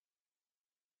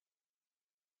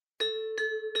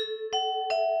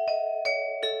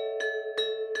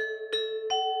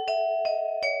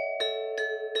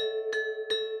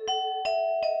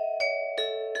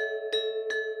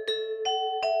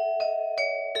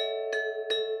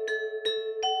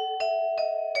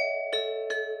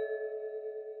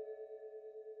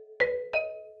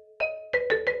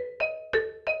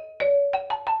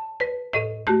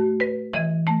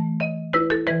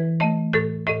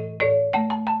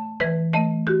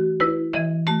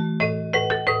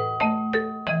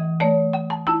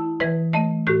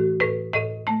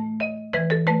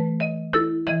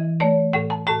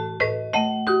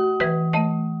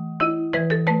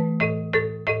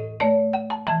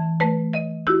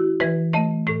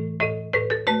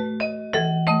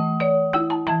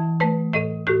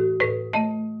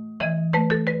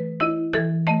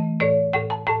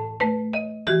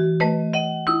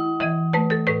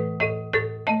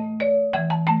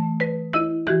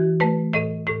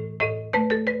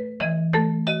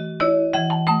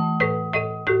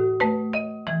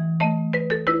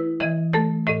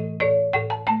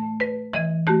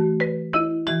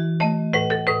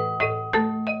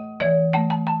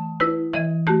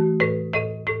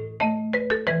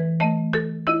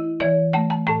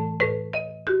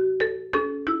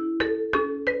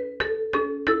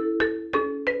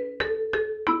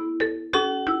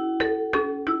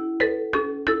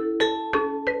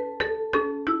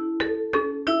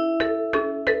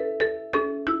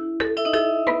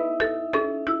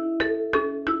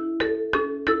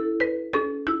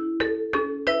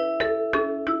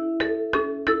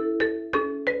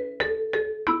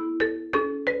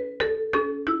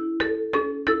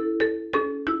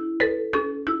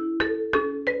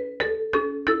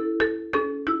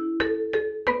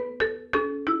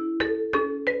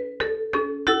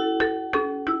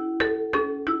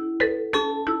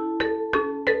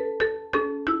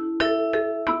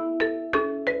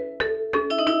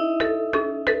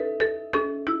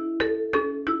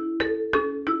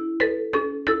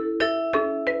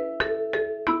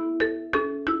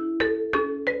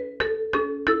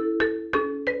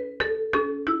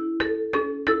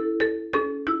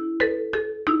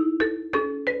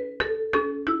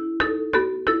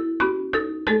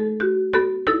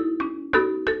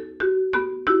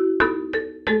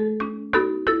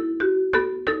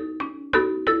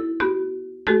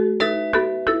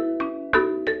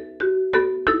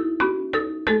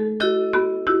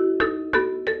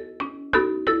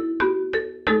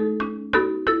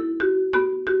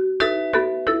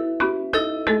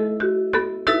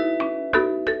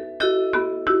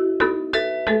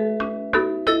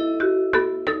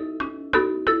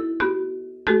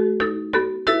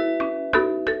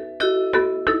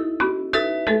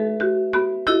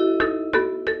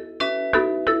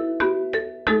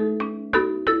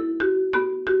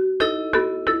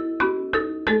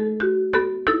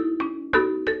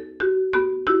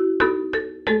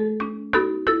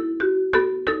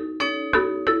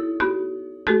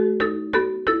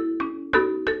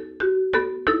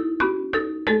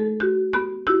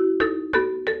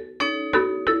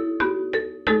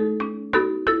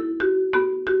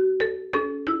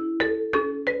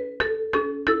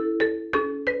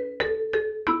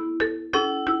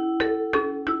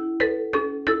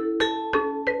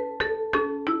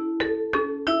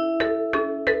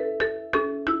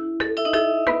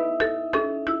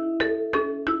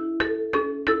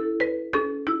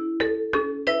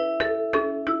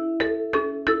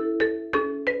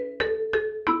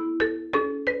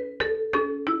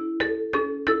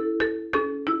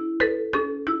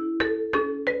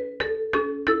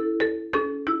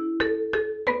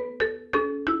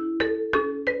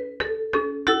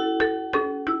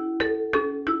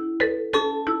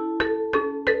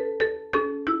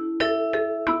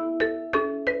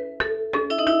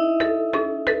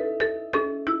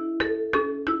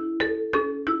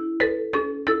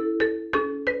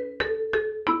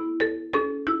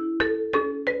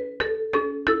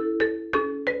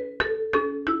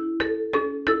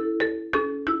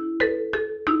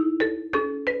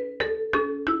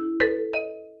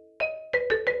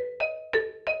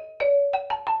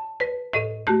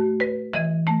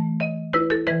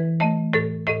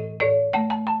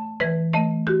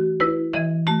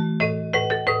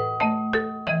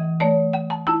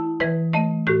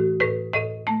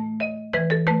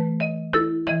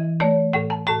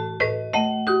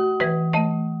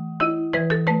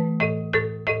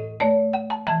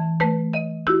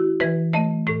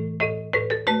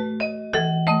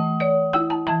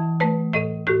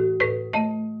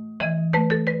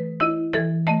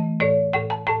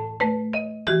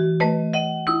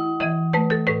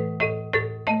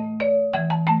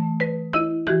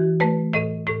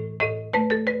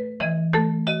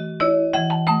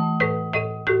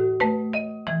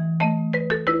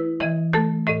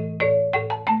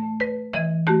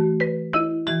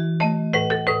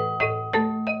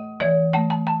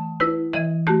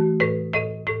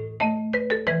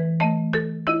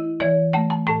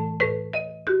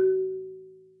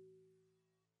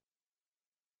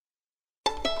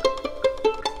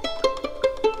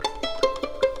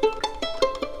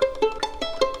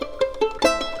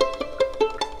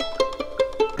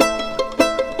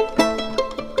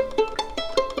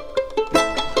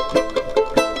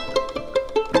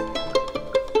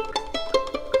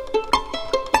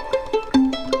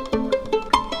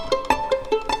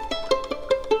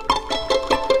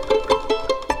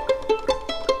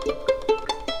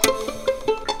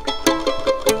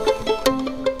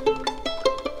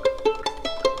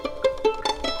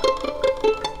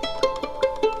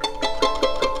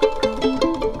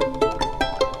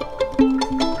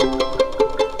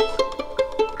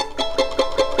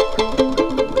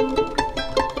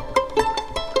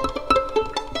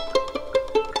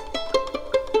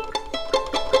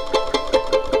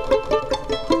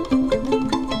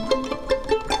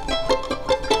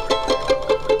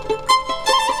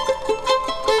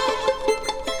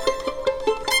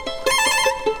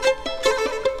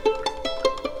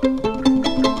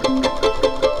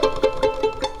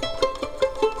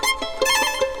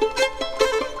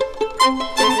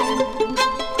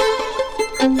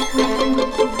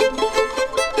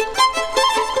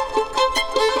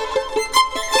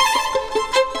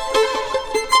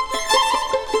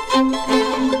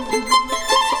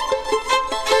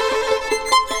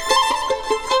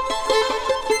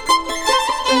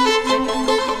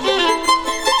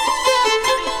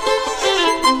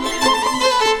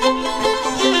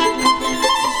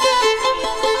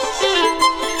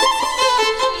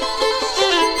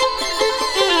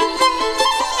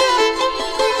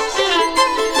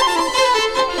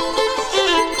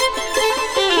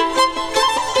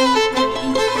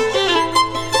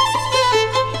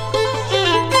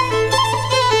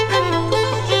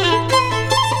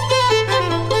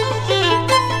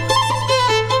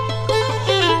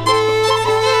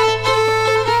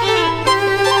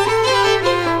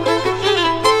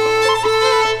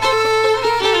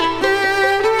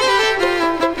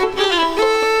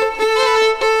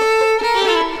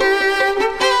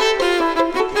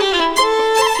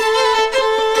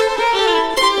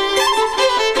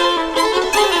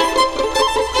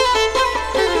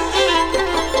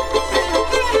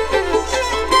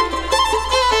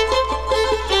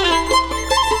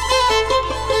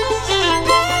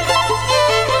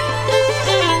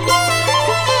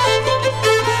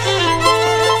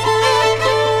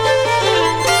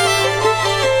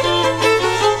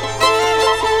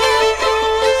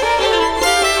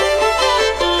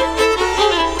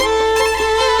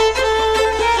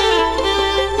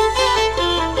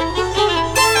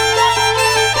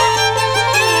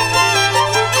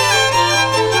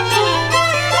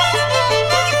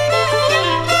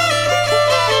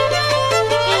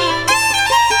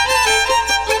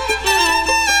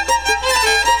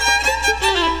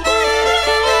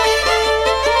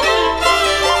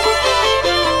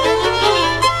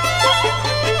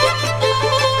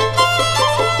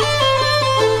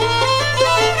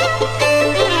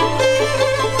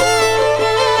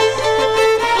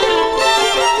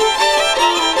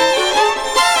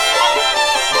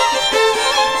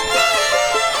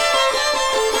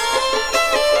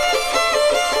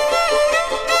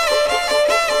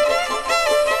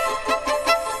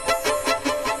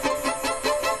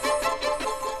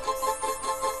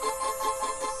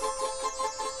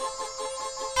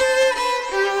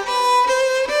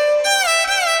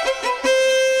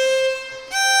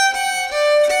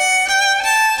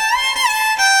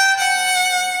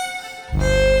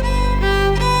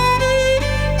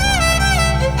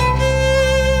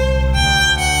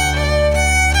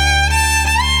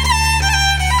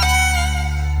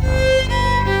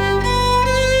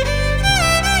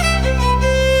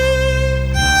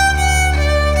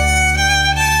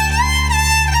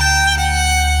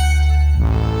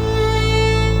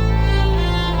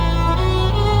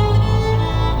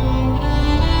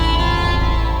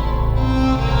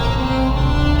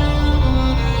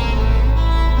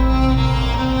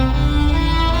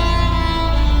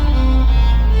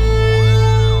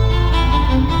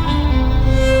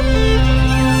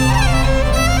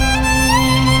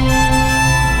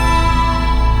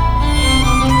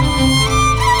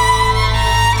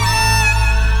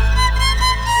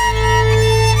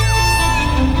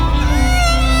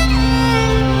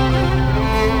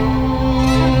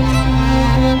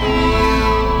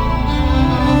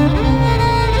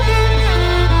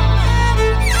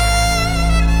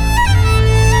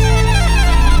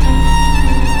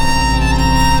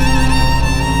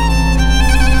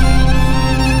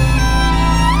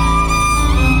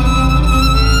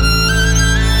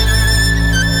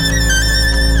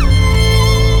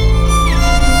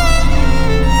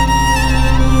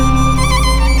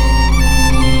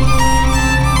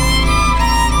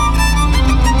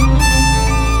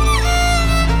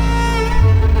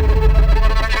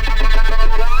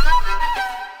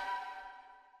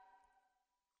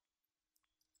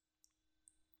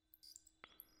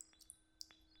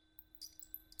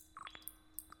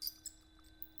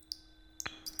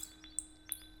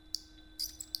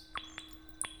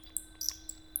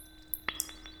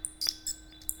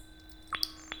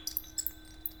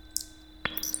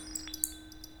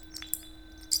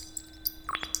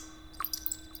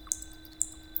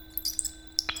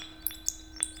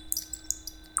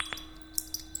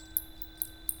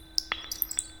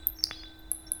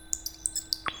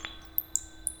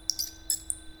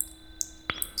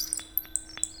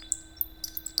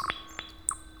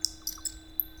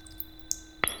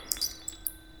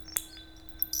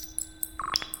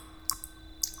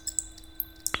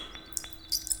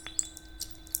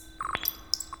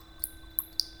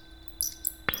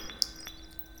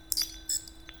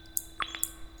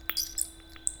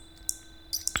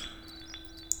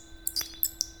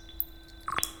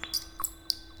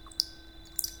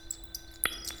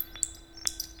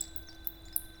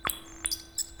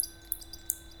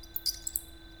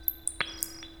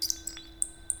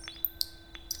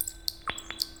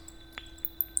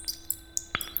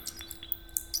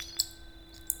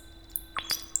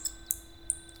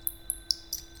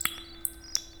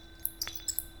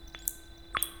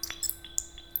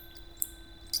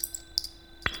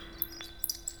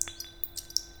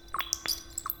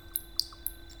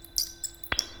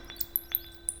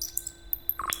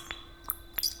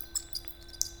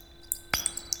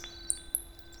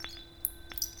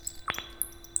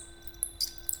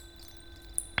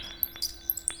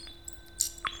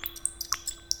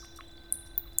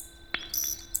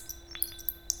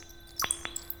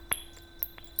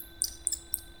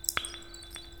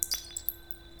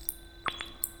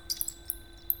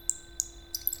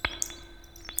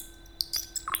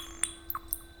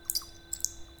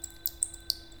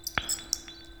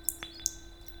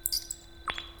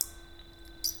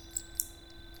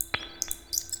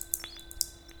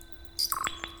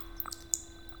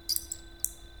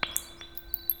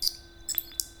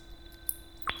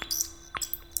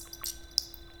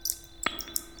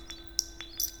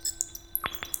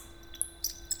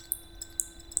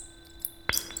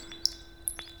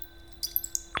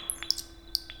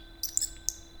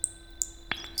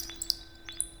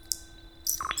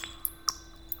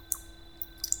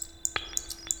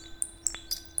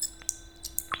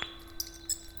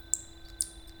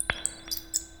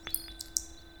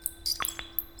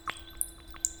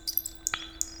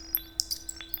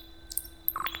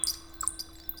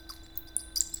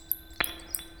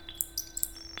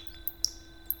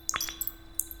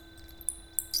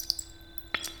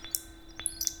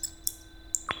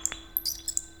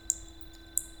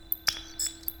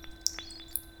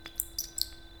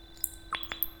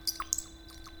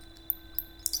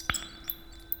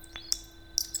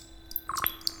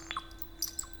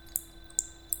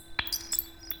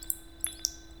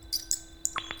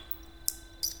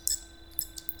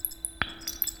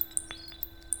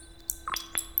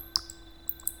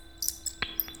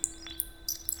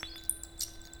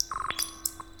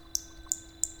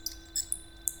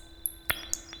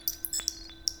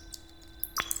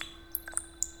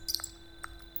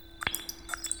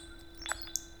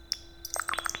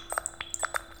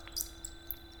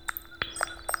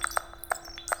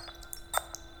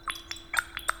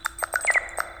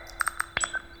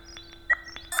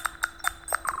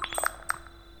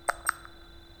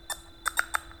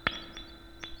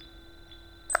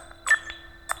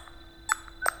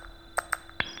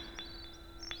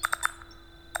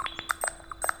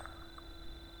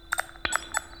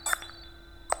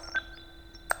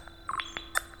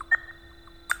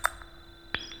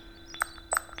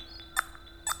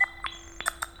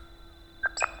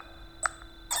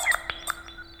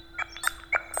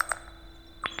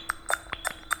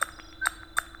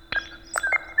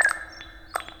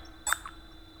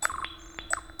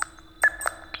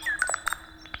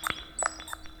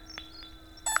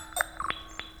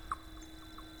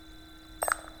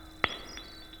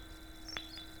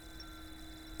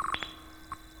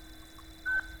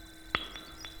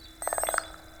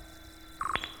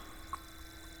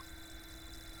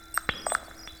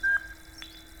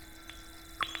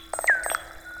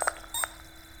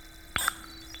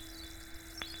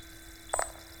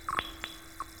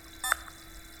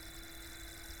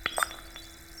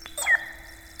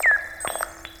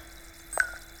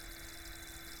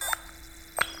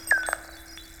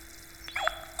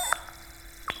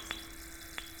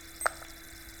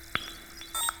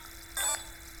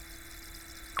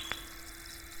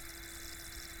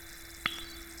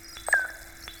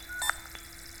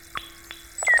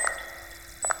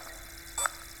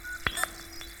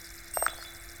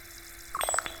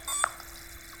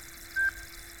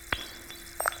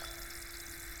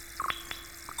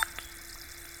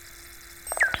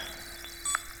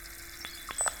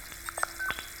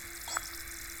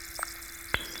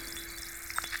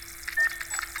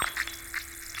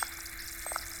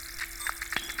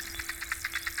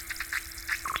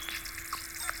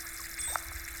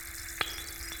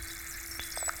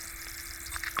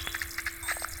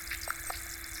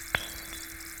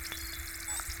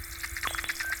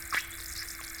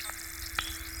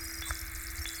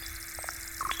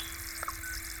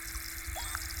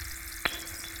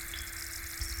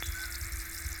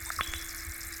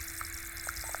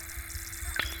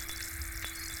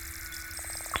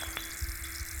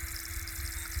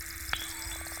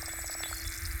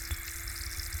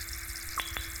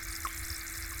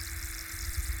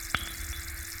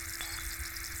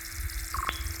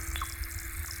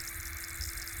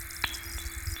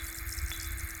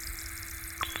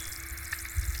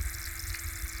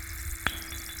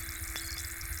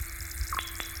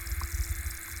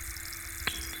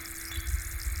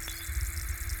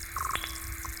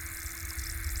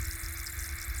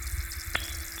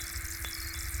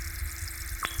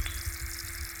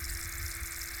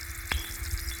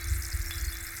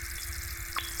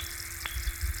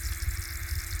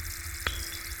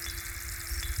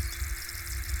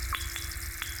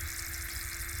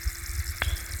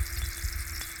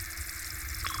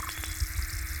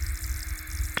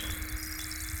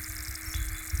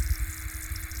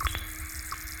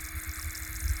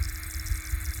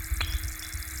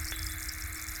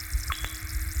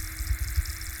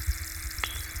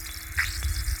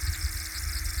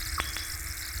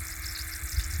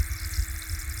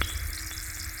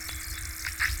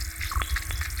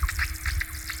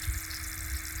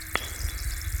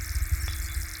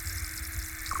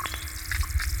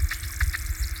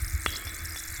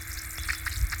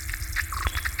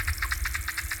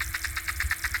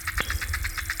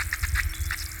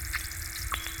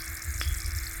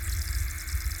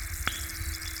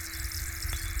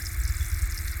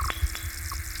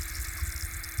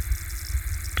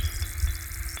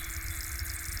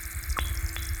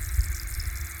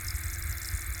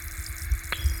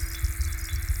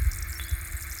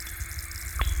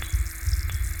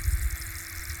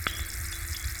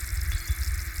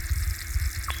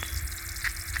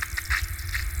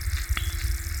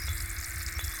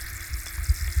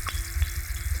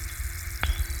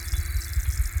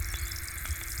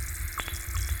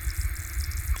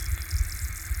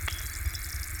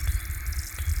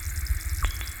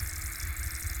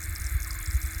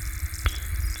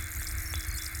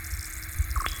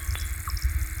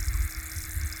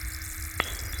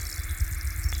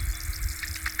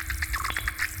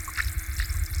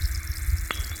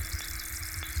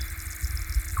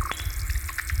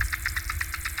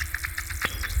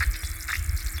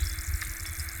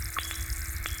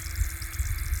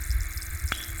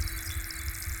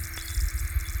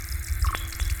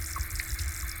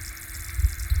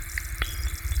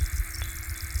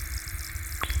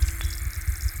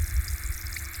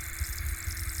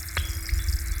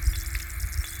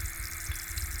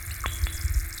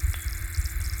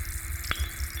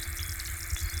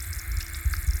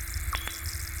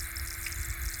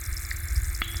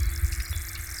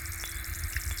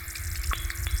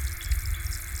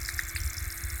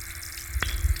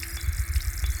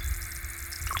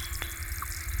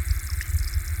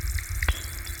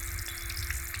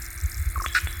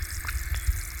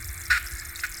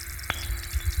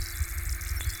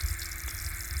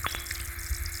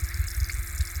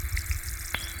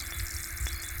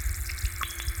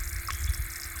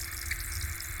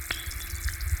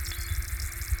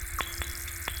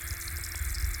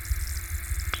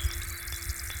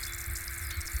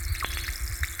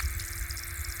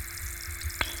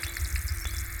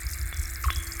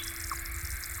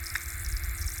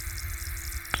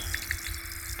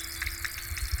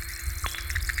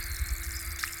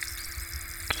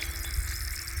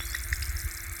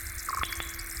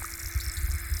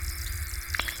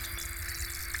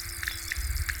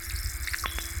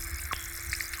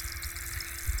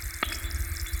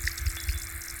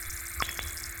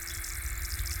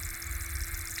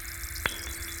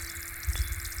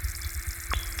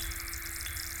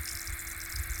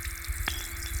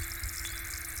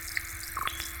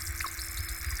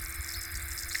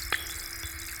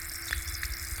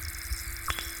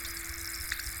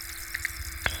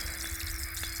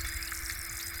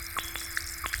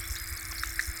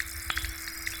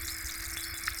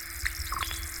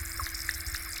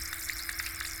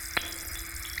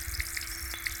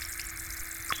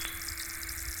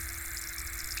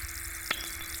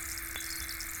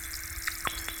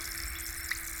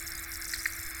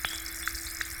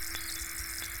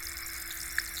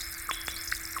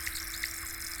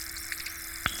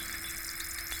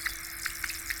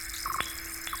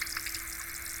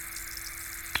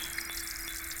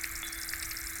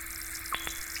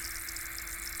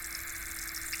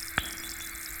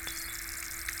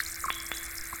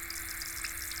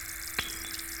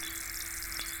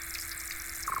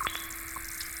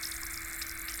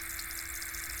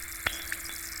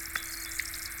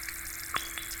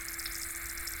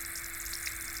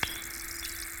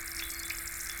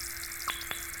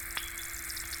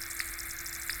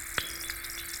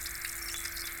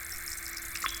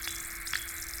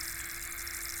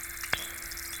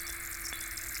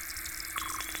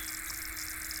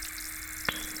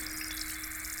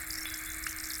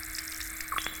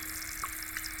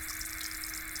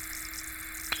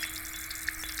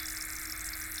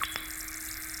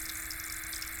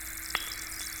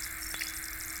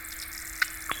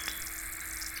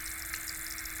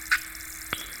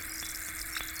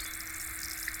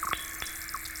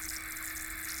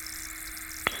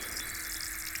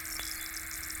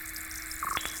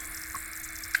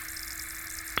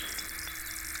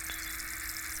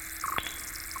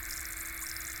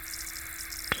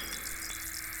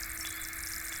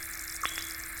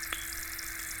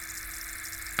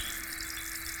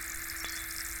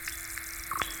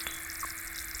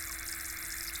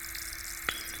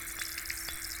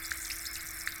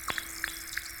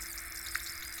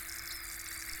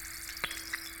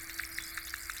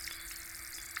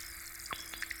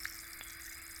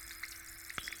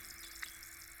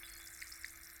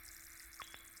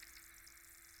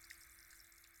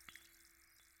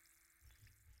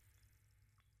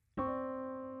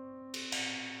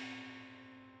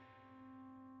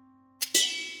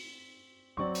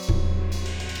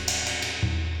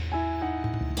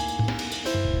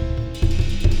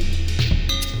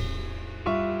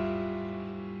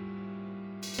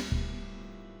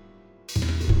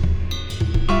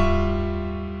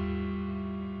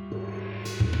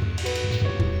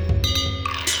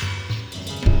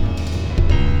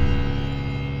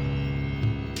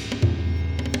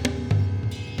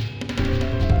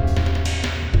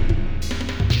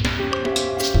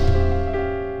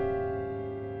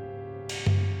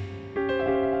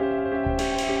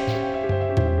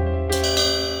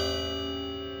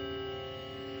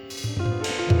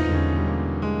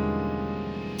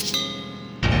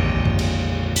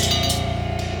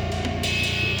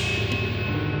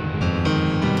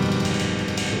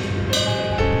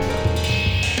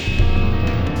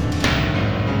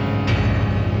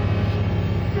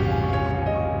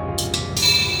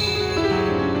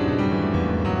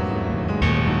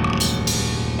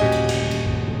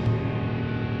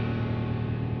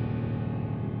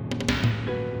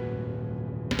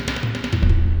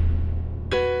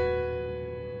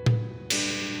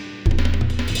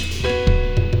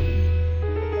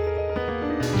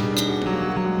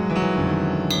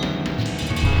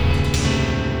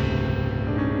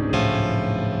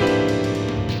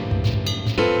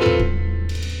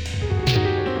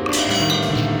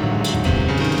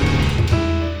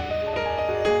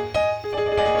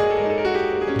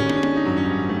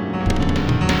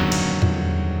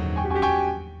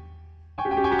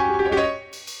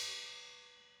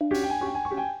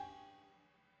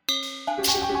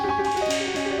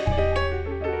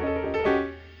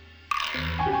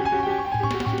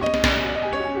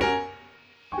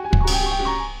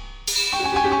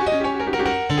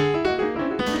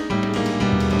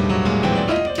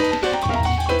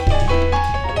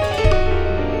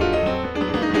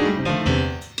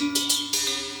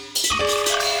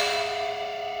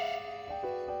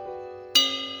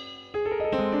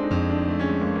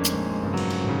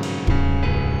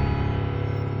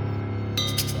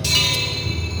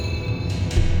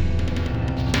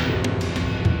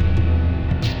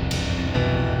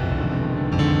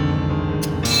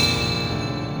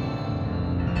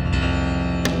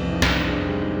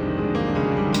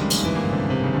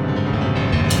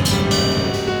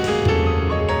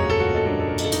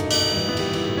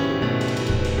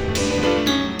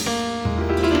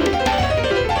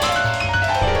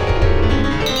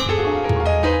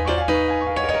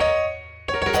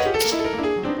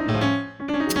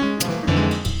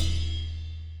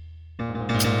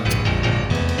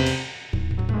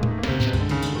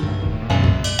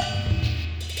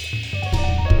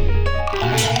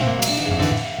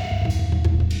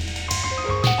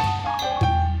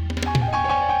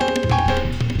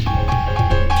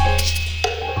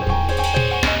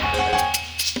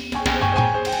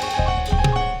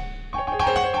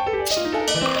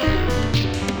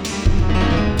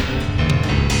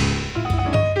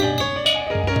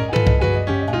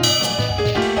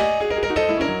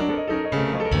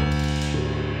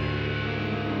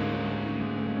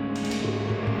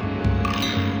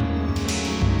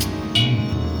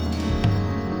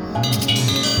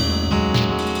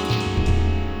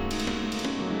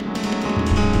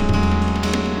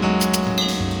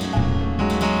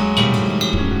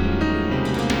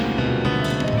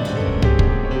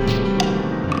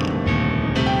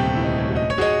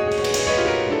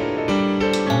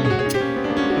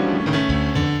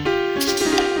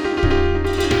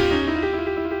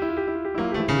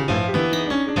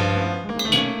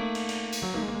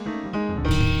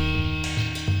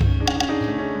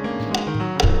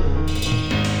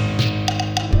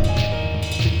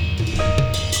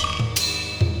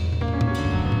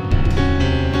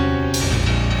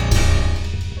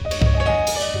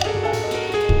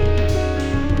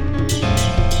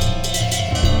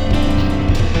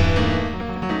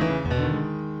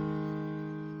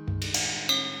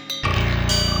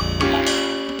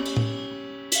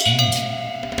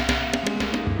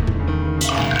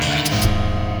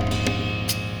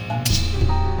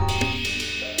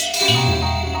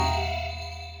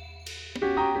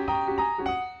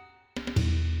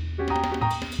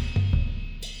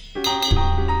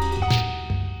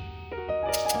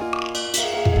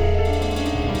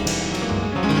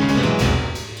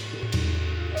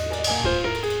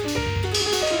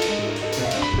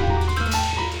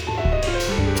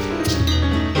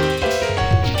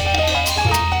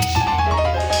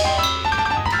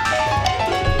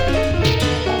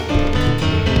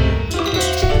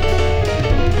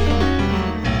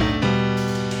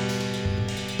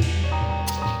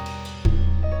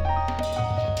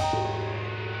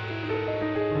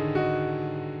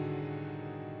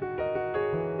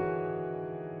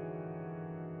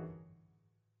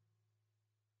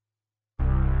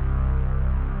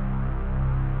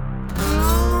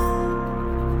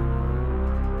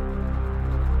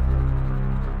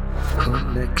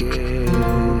 que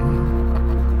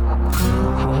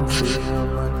confio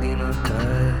mattina te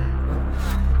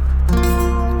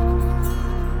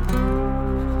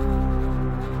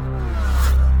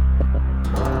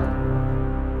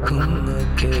come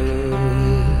che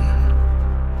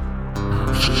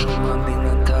confio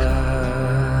mattina te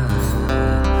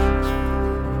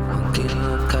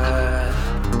mattina te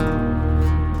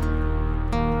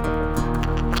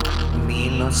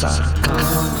mi non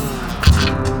sarcani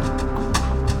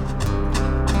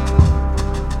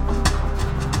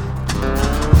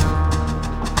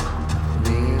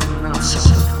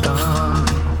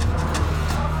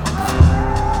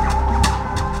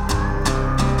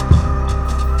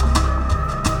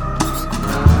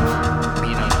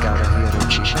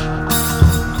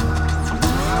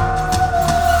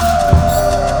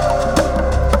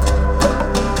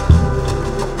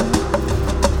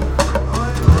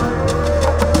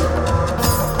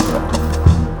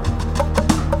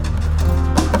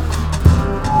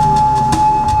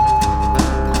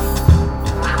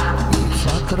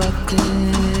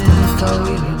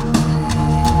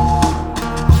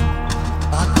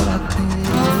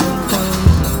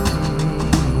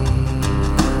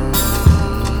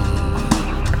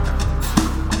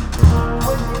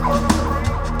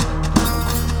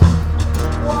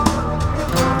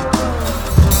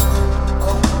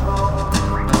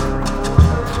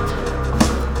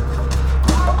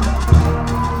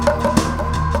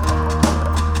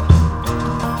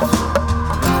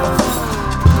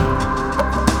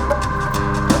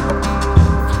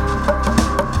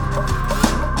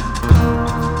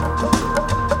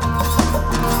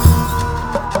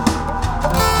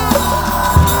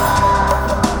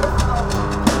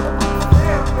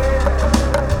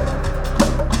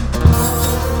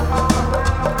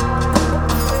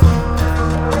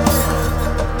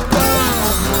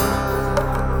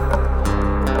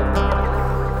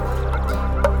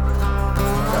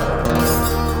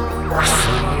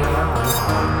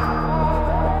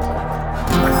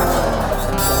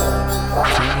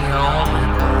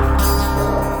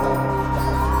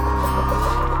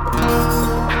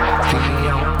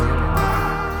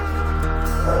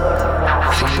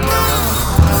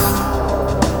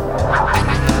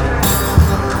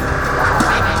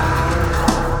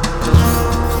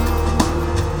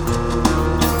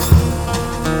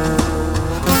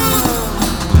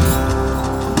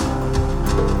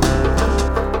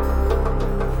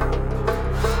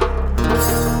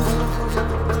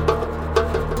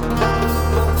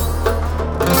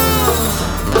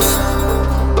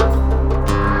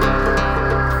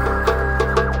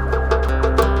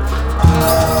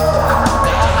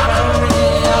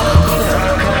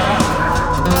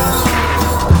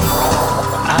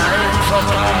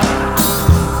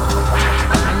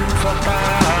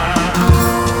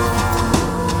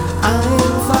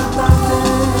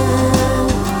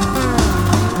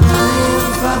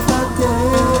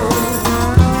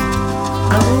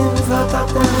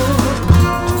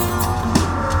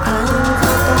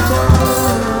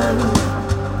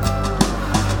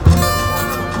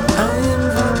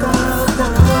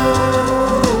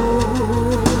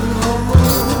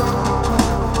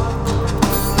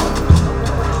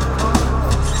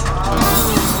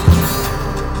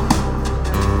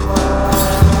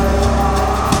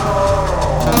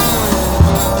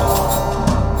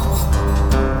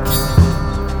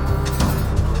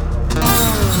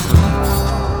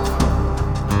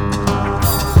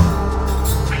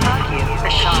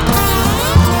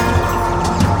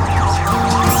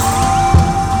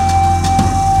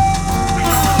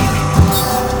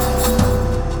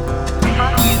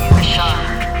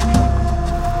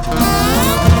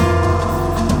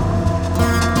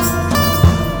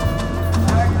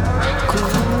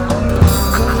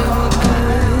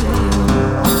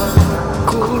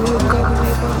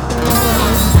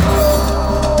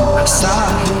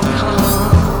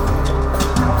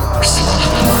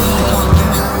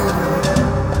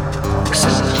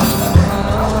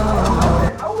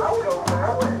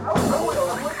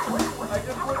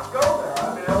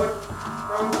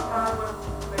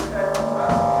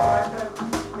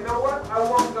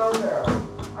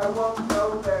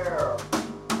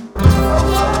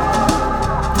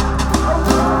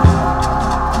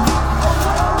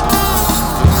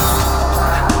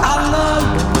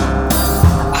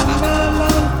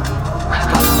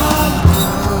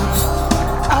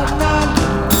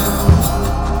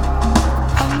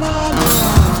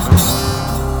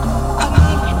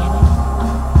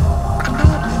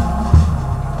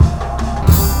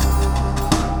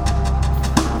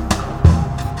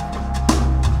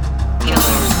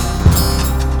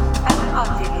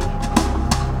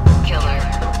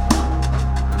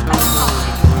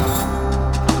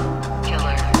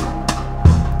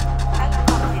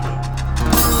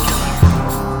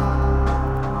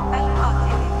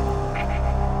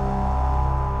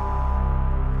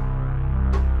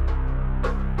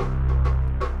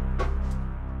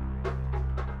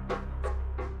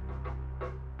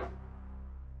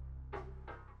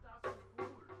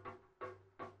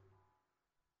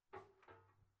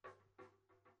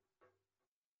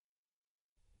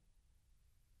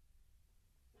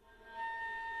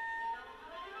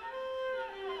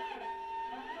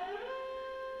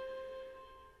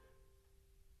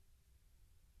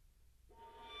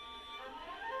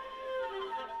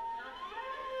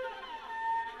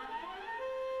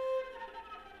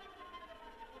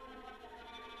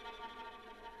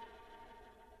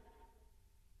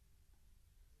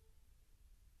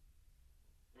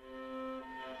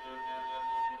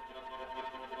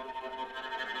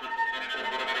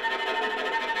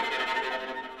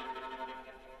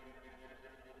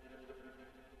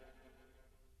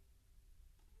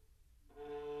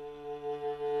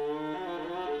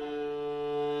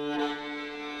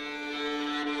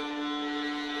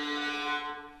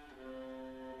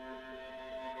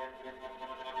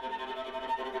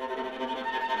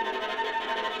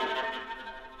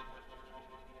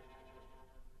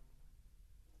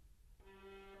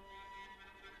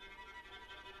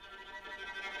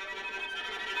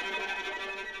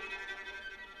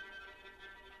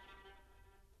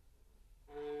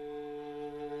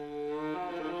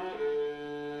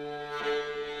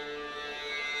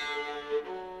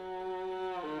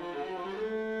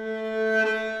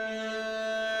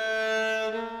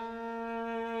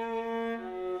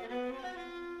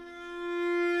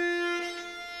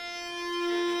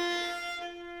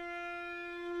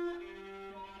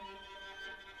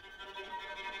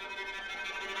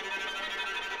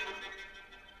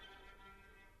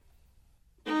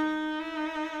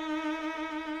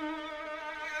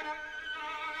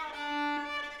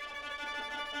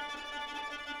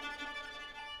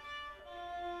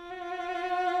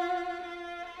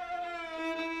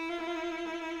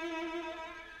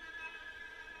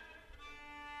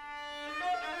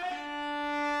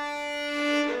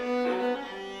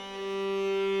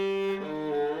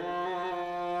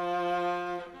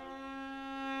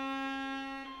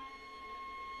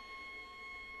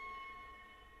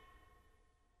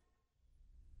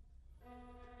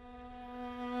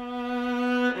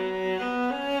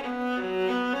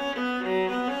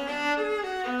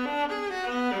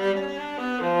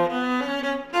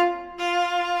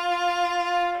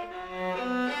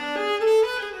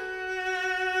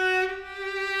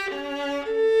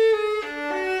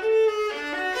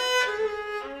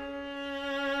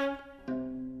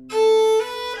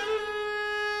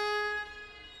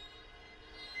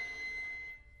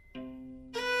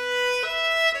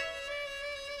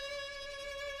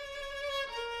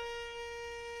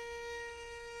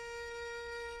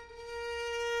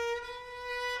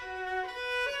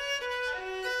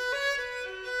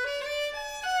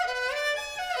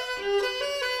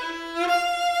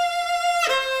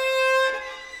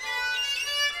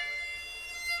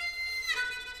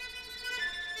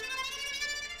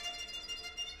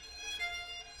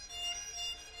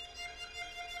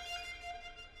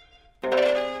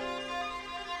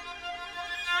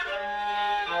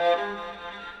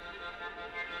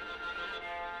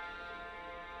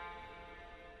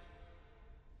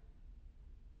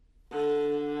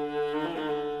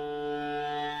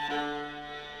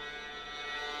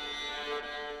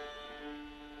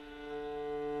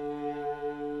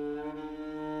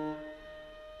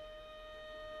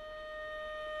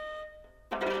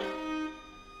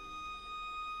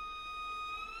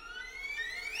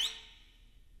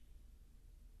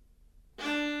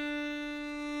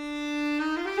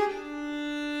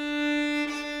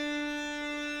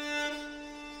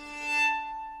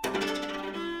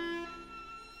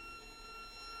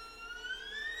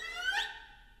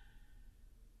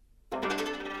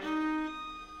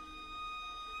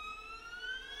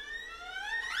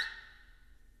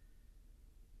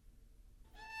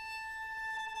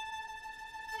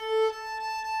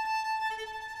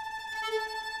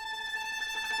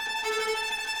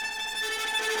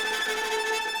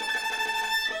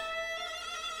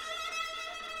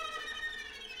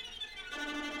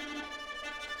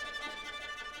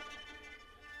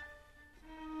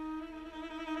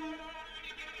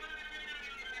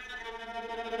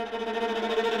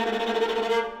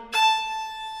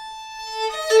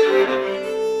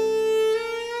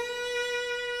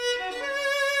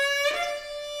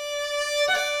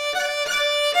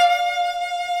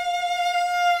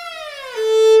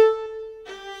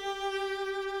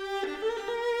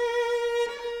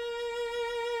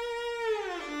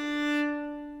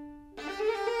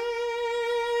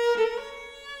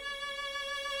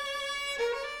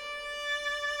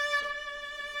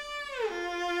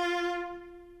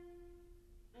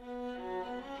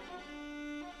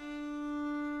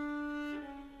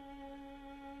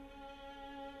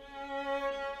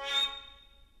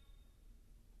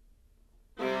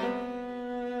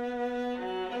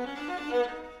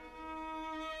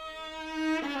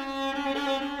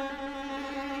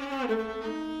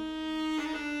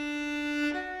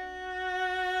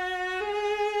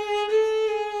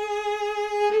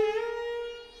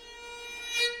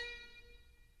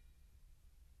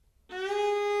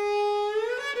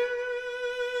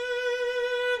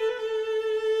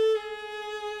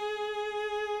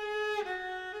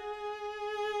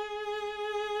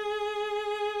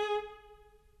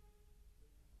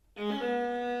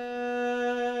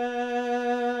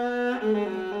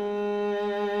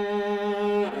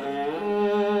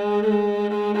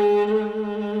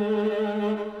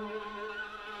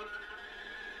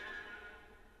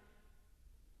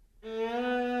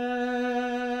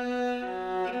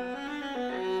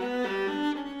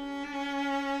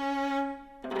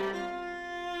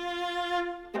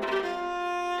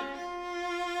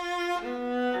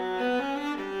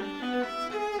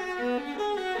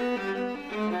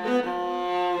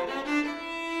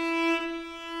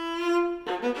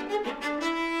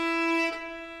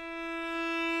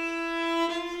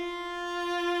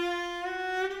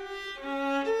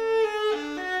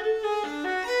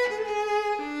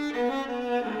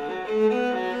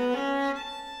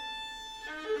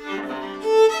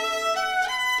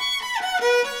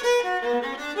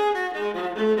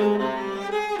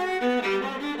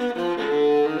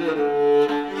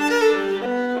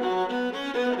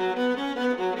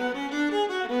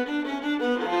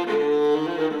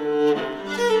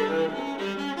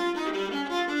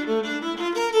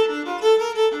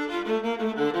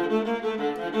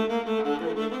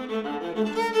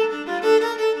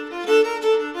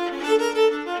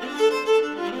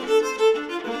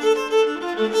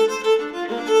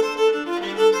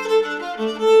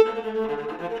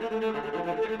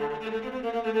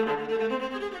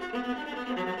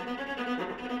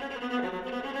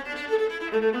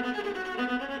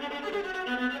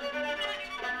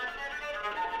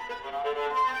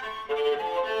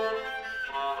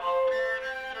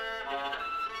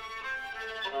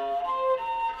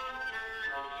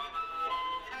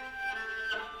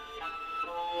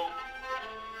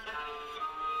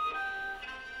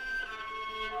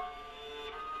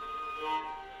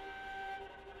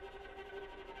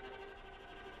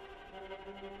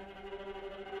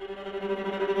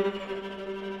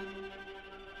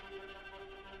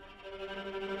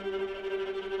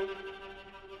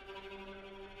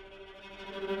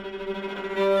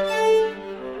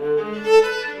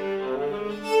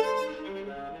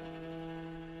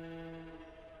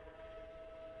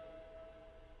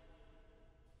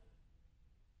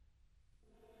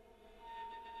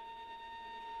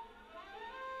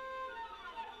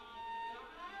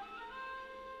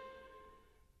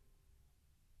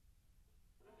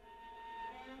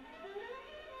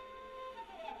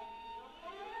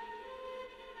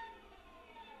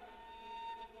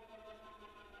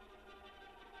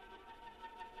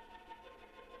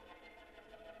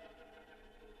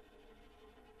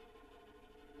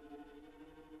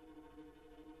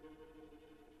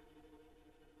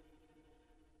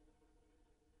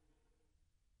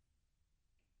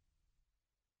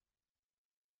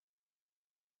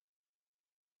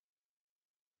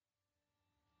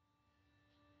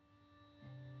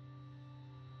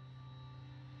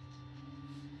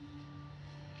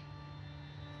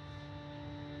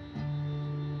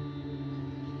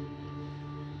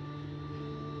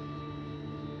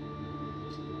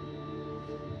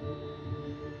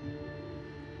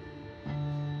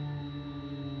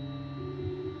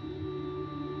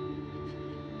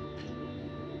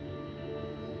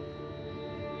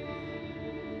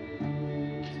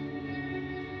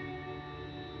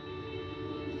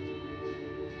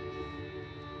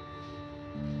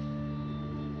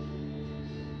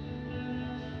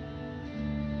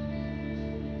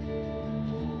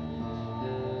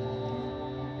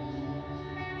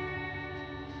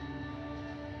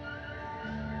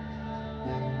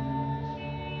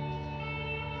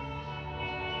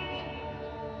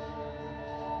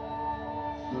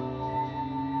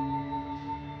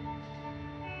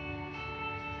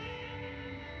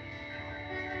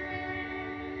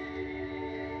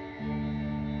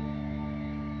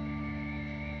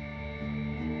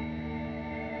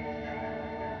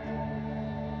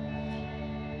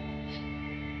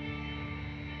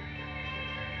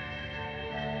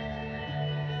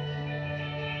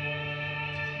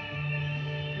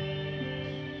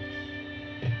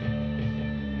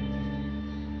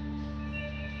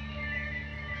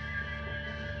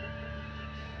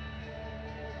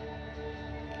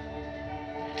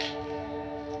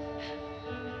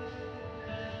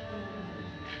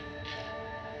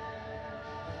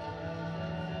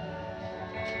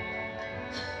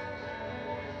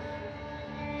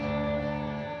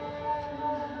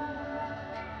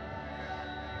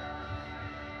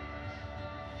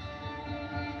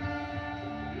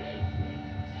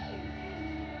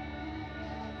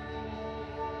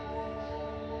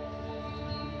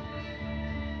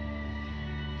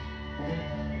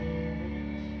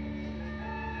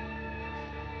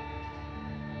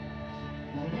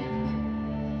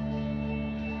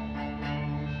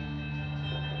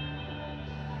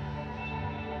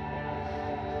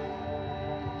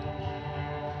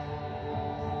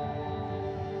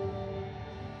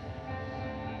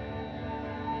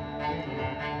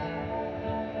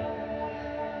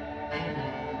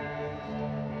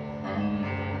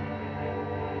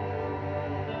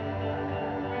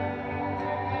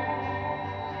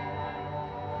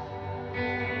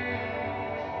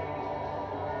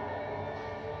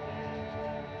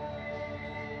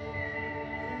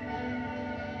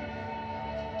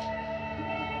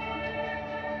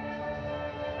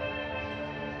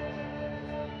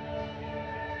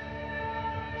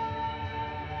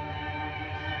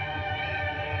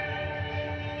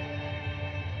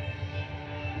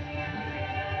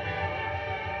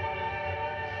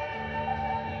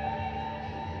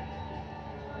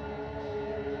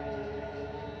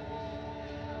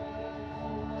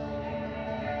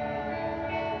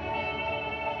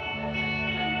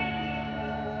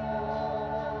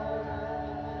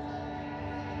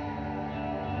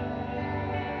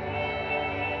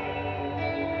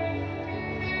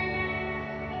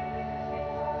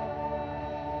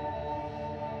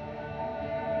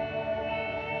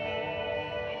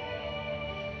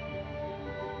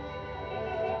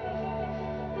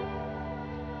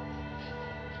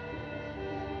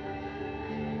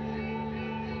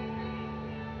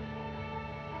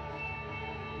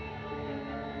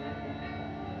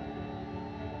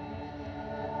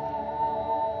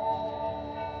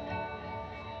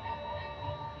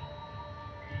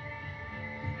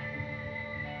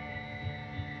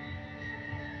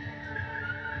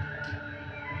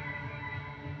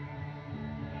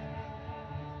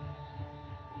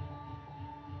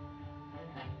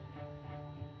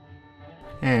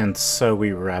And so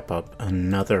we wrap up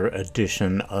another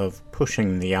edition of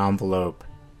Pushing the Envelope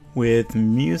with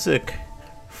music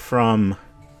from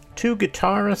two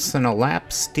guitarists and a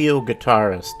lap steel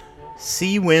guitarist.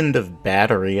 Seawind of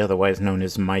Battery, otherwise known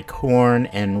as Mike Horn,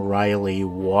 and Riley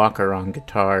Walker on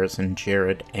guitars, and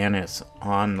Jared Ennis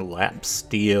on lap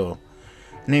steel.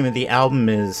 The name of the album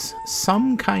is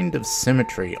Some Kind of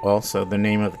Symmetry, also the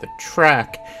name of the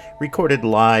track, recorded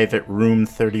live at Room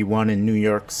 31 in New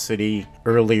York City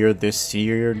earlier this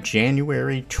year,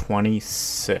 January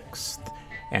 26th.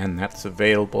 And that's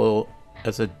available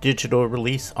as a digital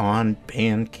release on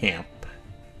Bandcamp.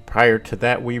 Prior to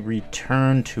that, we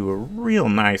returned to a real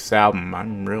nice album.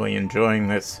 I'm really enjoying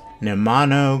this.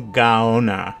 Nemano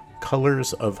Gaona,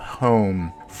 Colors of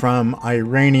Home, from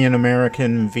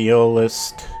Iranian-American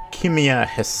violist Kimia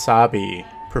Hesabi,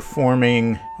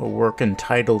 performing a work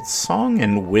entitled Song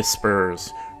and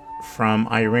Whispers from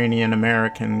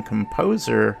Iranian-American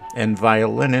composer and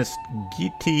violinist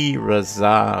Giti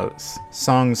Razaz.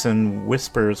 Songs and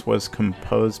Whispers was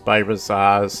composed by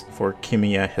Razaz for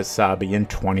Kimia Hesabi in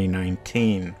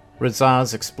 2019.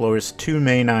 Razaz explores two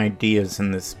main ideas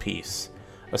in this piece: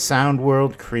 a sound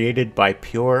world created by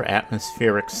pure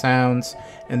atmospheric sounds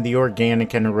and the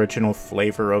organic and original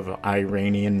flavor of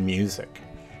Iranian music.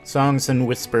 Songs and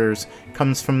Whispers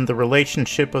comes from the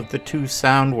relationship of the two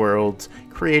sound worlds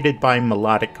created by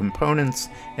melodic components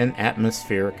and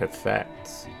atmospheric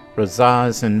effects.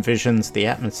 Razaz envisions the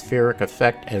atmospheric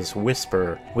effect as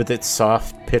whisper, with its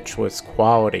soft, pitchless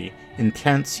quality,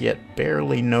 intense yet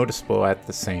barely noticeable at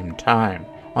the same time.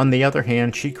 On the other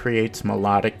hand, she creates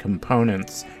melodic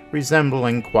components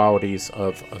resembling qualities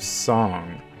of a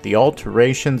song. The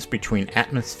alterations between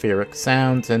atmospheric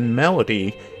sounds and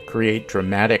melody create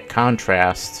dramatic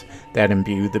contrasts that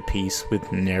imbue the piece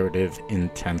with narrative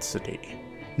intensity.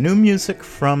 New music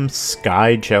from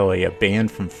Sky Jelly, a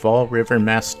band from Fall River,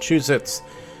 Massachusetts,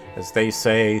 as they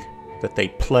say that they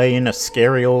play in a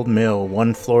scary old mill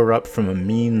one floor up from a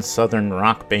mean southern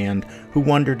rock band who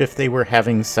wondered if they were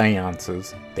having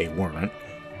seances. They weren't.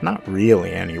 Not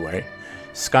really, anyway.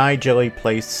 Sky Jelly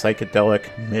plays psychedelic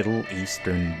Middle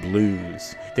Eastern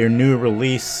blues. Their new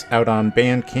release out on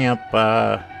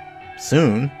Bandcamp,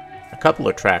 soon. A couple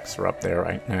of tracks are up there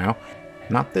right now.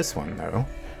 Not this one, though.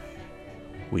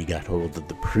 We got hold of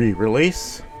the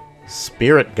pre-release.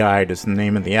 Spirit Guide is the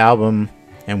name of the album,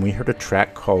 and we heard a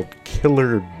track called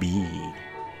Killer Bee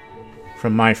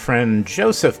from my friend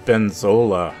Joseph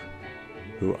Benzola,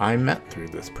 who I met through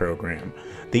this program.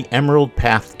 The Emerald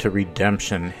Path to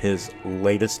Redemption, his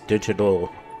latest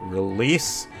digital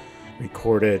release,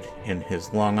 recorded in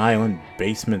his Long Island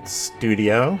basement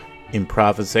studio.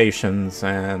 Improvisations,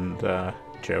 and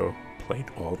Joe played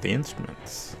all the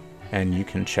instruments. And you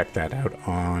can check that out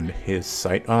on his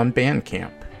site on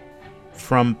Bandcamp.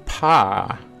 From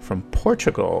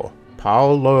Portugal,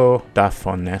 Paulo da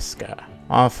Fonesca,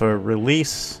 off a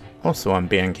release also on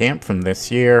Bandcamp from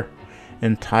this year,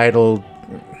 entitled,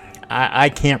 I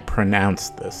can't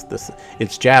pronounce this.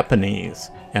 It's Japanese,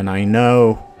 and I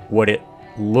know what it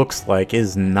looks like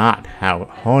is not how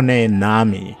Hone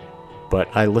Nami, but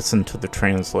I listened to the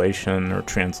translation or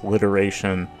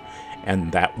transliteration,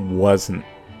 and that wasn't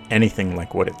anything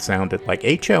like what it sounded like.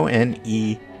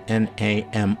 Honenami.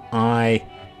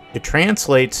 It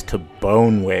translates to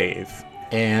bone wave,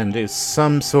 and is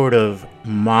some sort of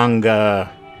manga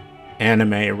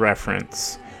anime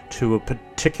reference to a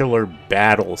particular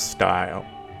battle style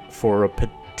for a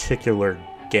particular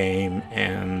game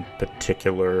and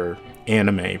particular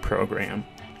anime program.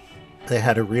 They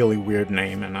had a really weird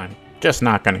name, and I'm just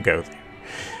not going to go there.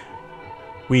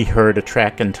 We heard a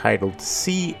track entitled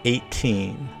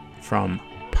C18 from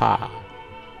Pa.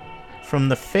 From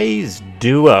the Phase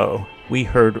Duo, we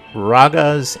heard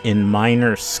Ragas in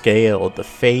Minor Scale, the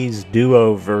Phase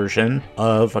Duo version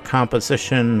of a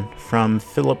composition from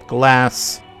Philip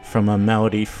Glass from a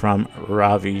melody from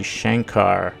Ravi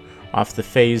Shankar, off the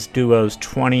Phase Duo's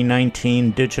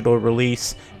 2019 digital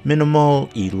release, Minimal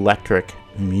Electric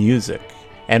Music.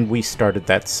 And we started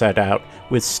that set out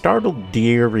with Startled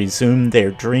Deer Resumed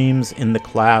Their Dreams in the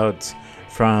Clouds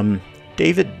from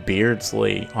David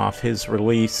Beardsley off his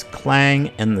release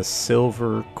Clang and the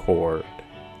Silver Chord.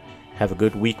 Have a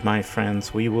good week, my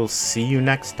friends. We will see you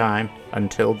next time.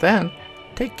 Until then,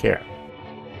 take care.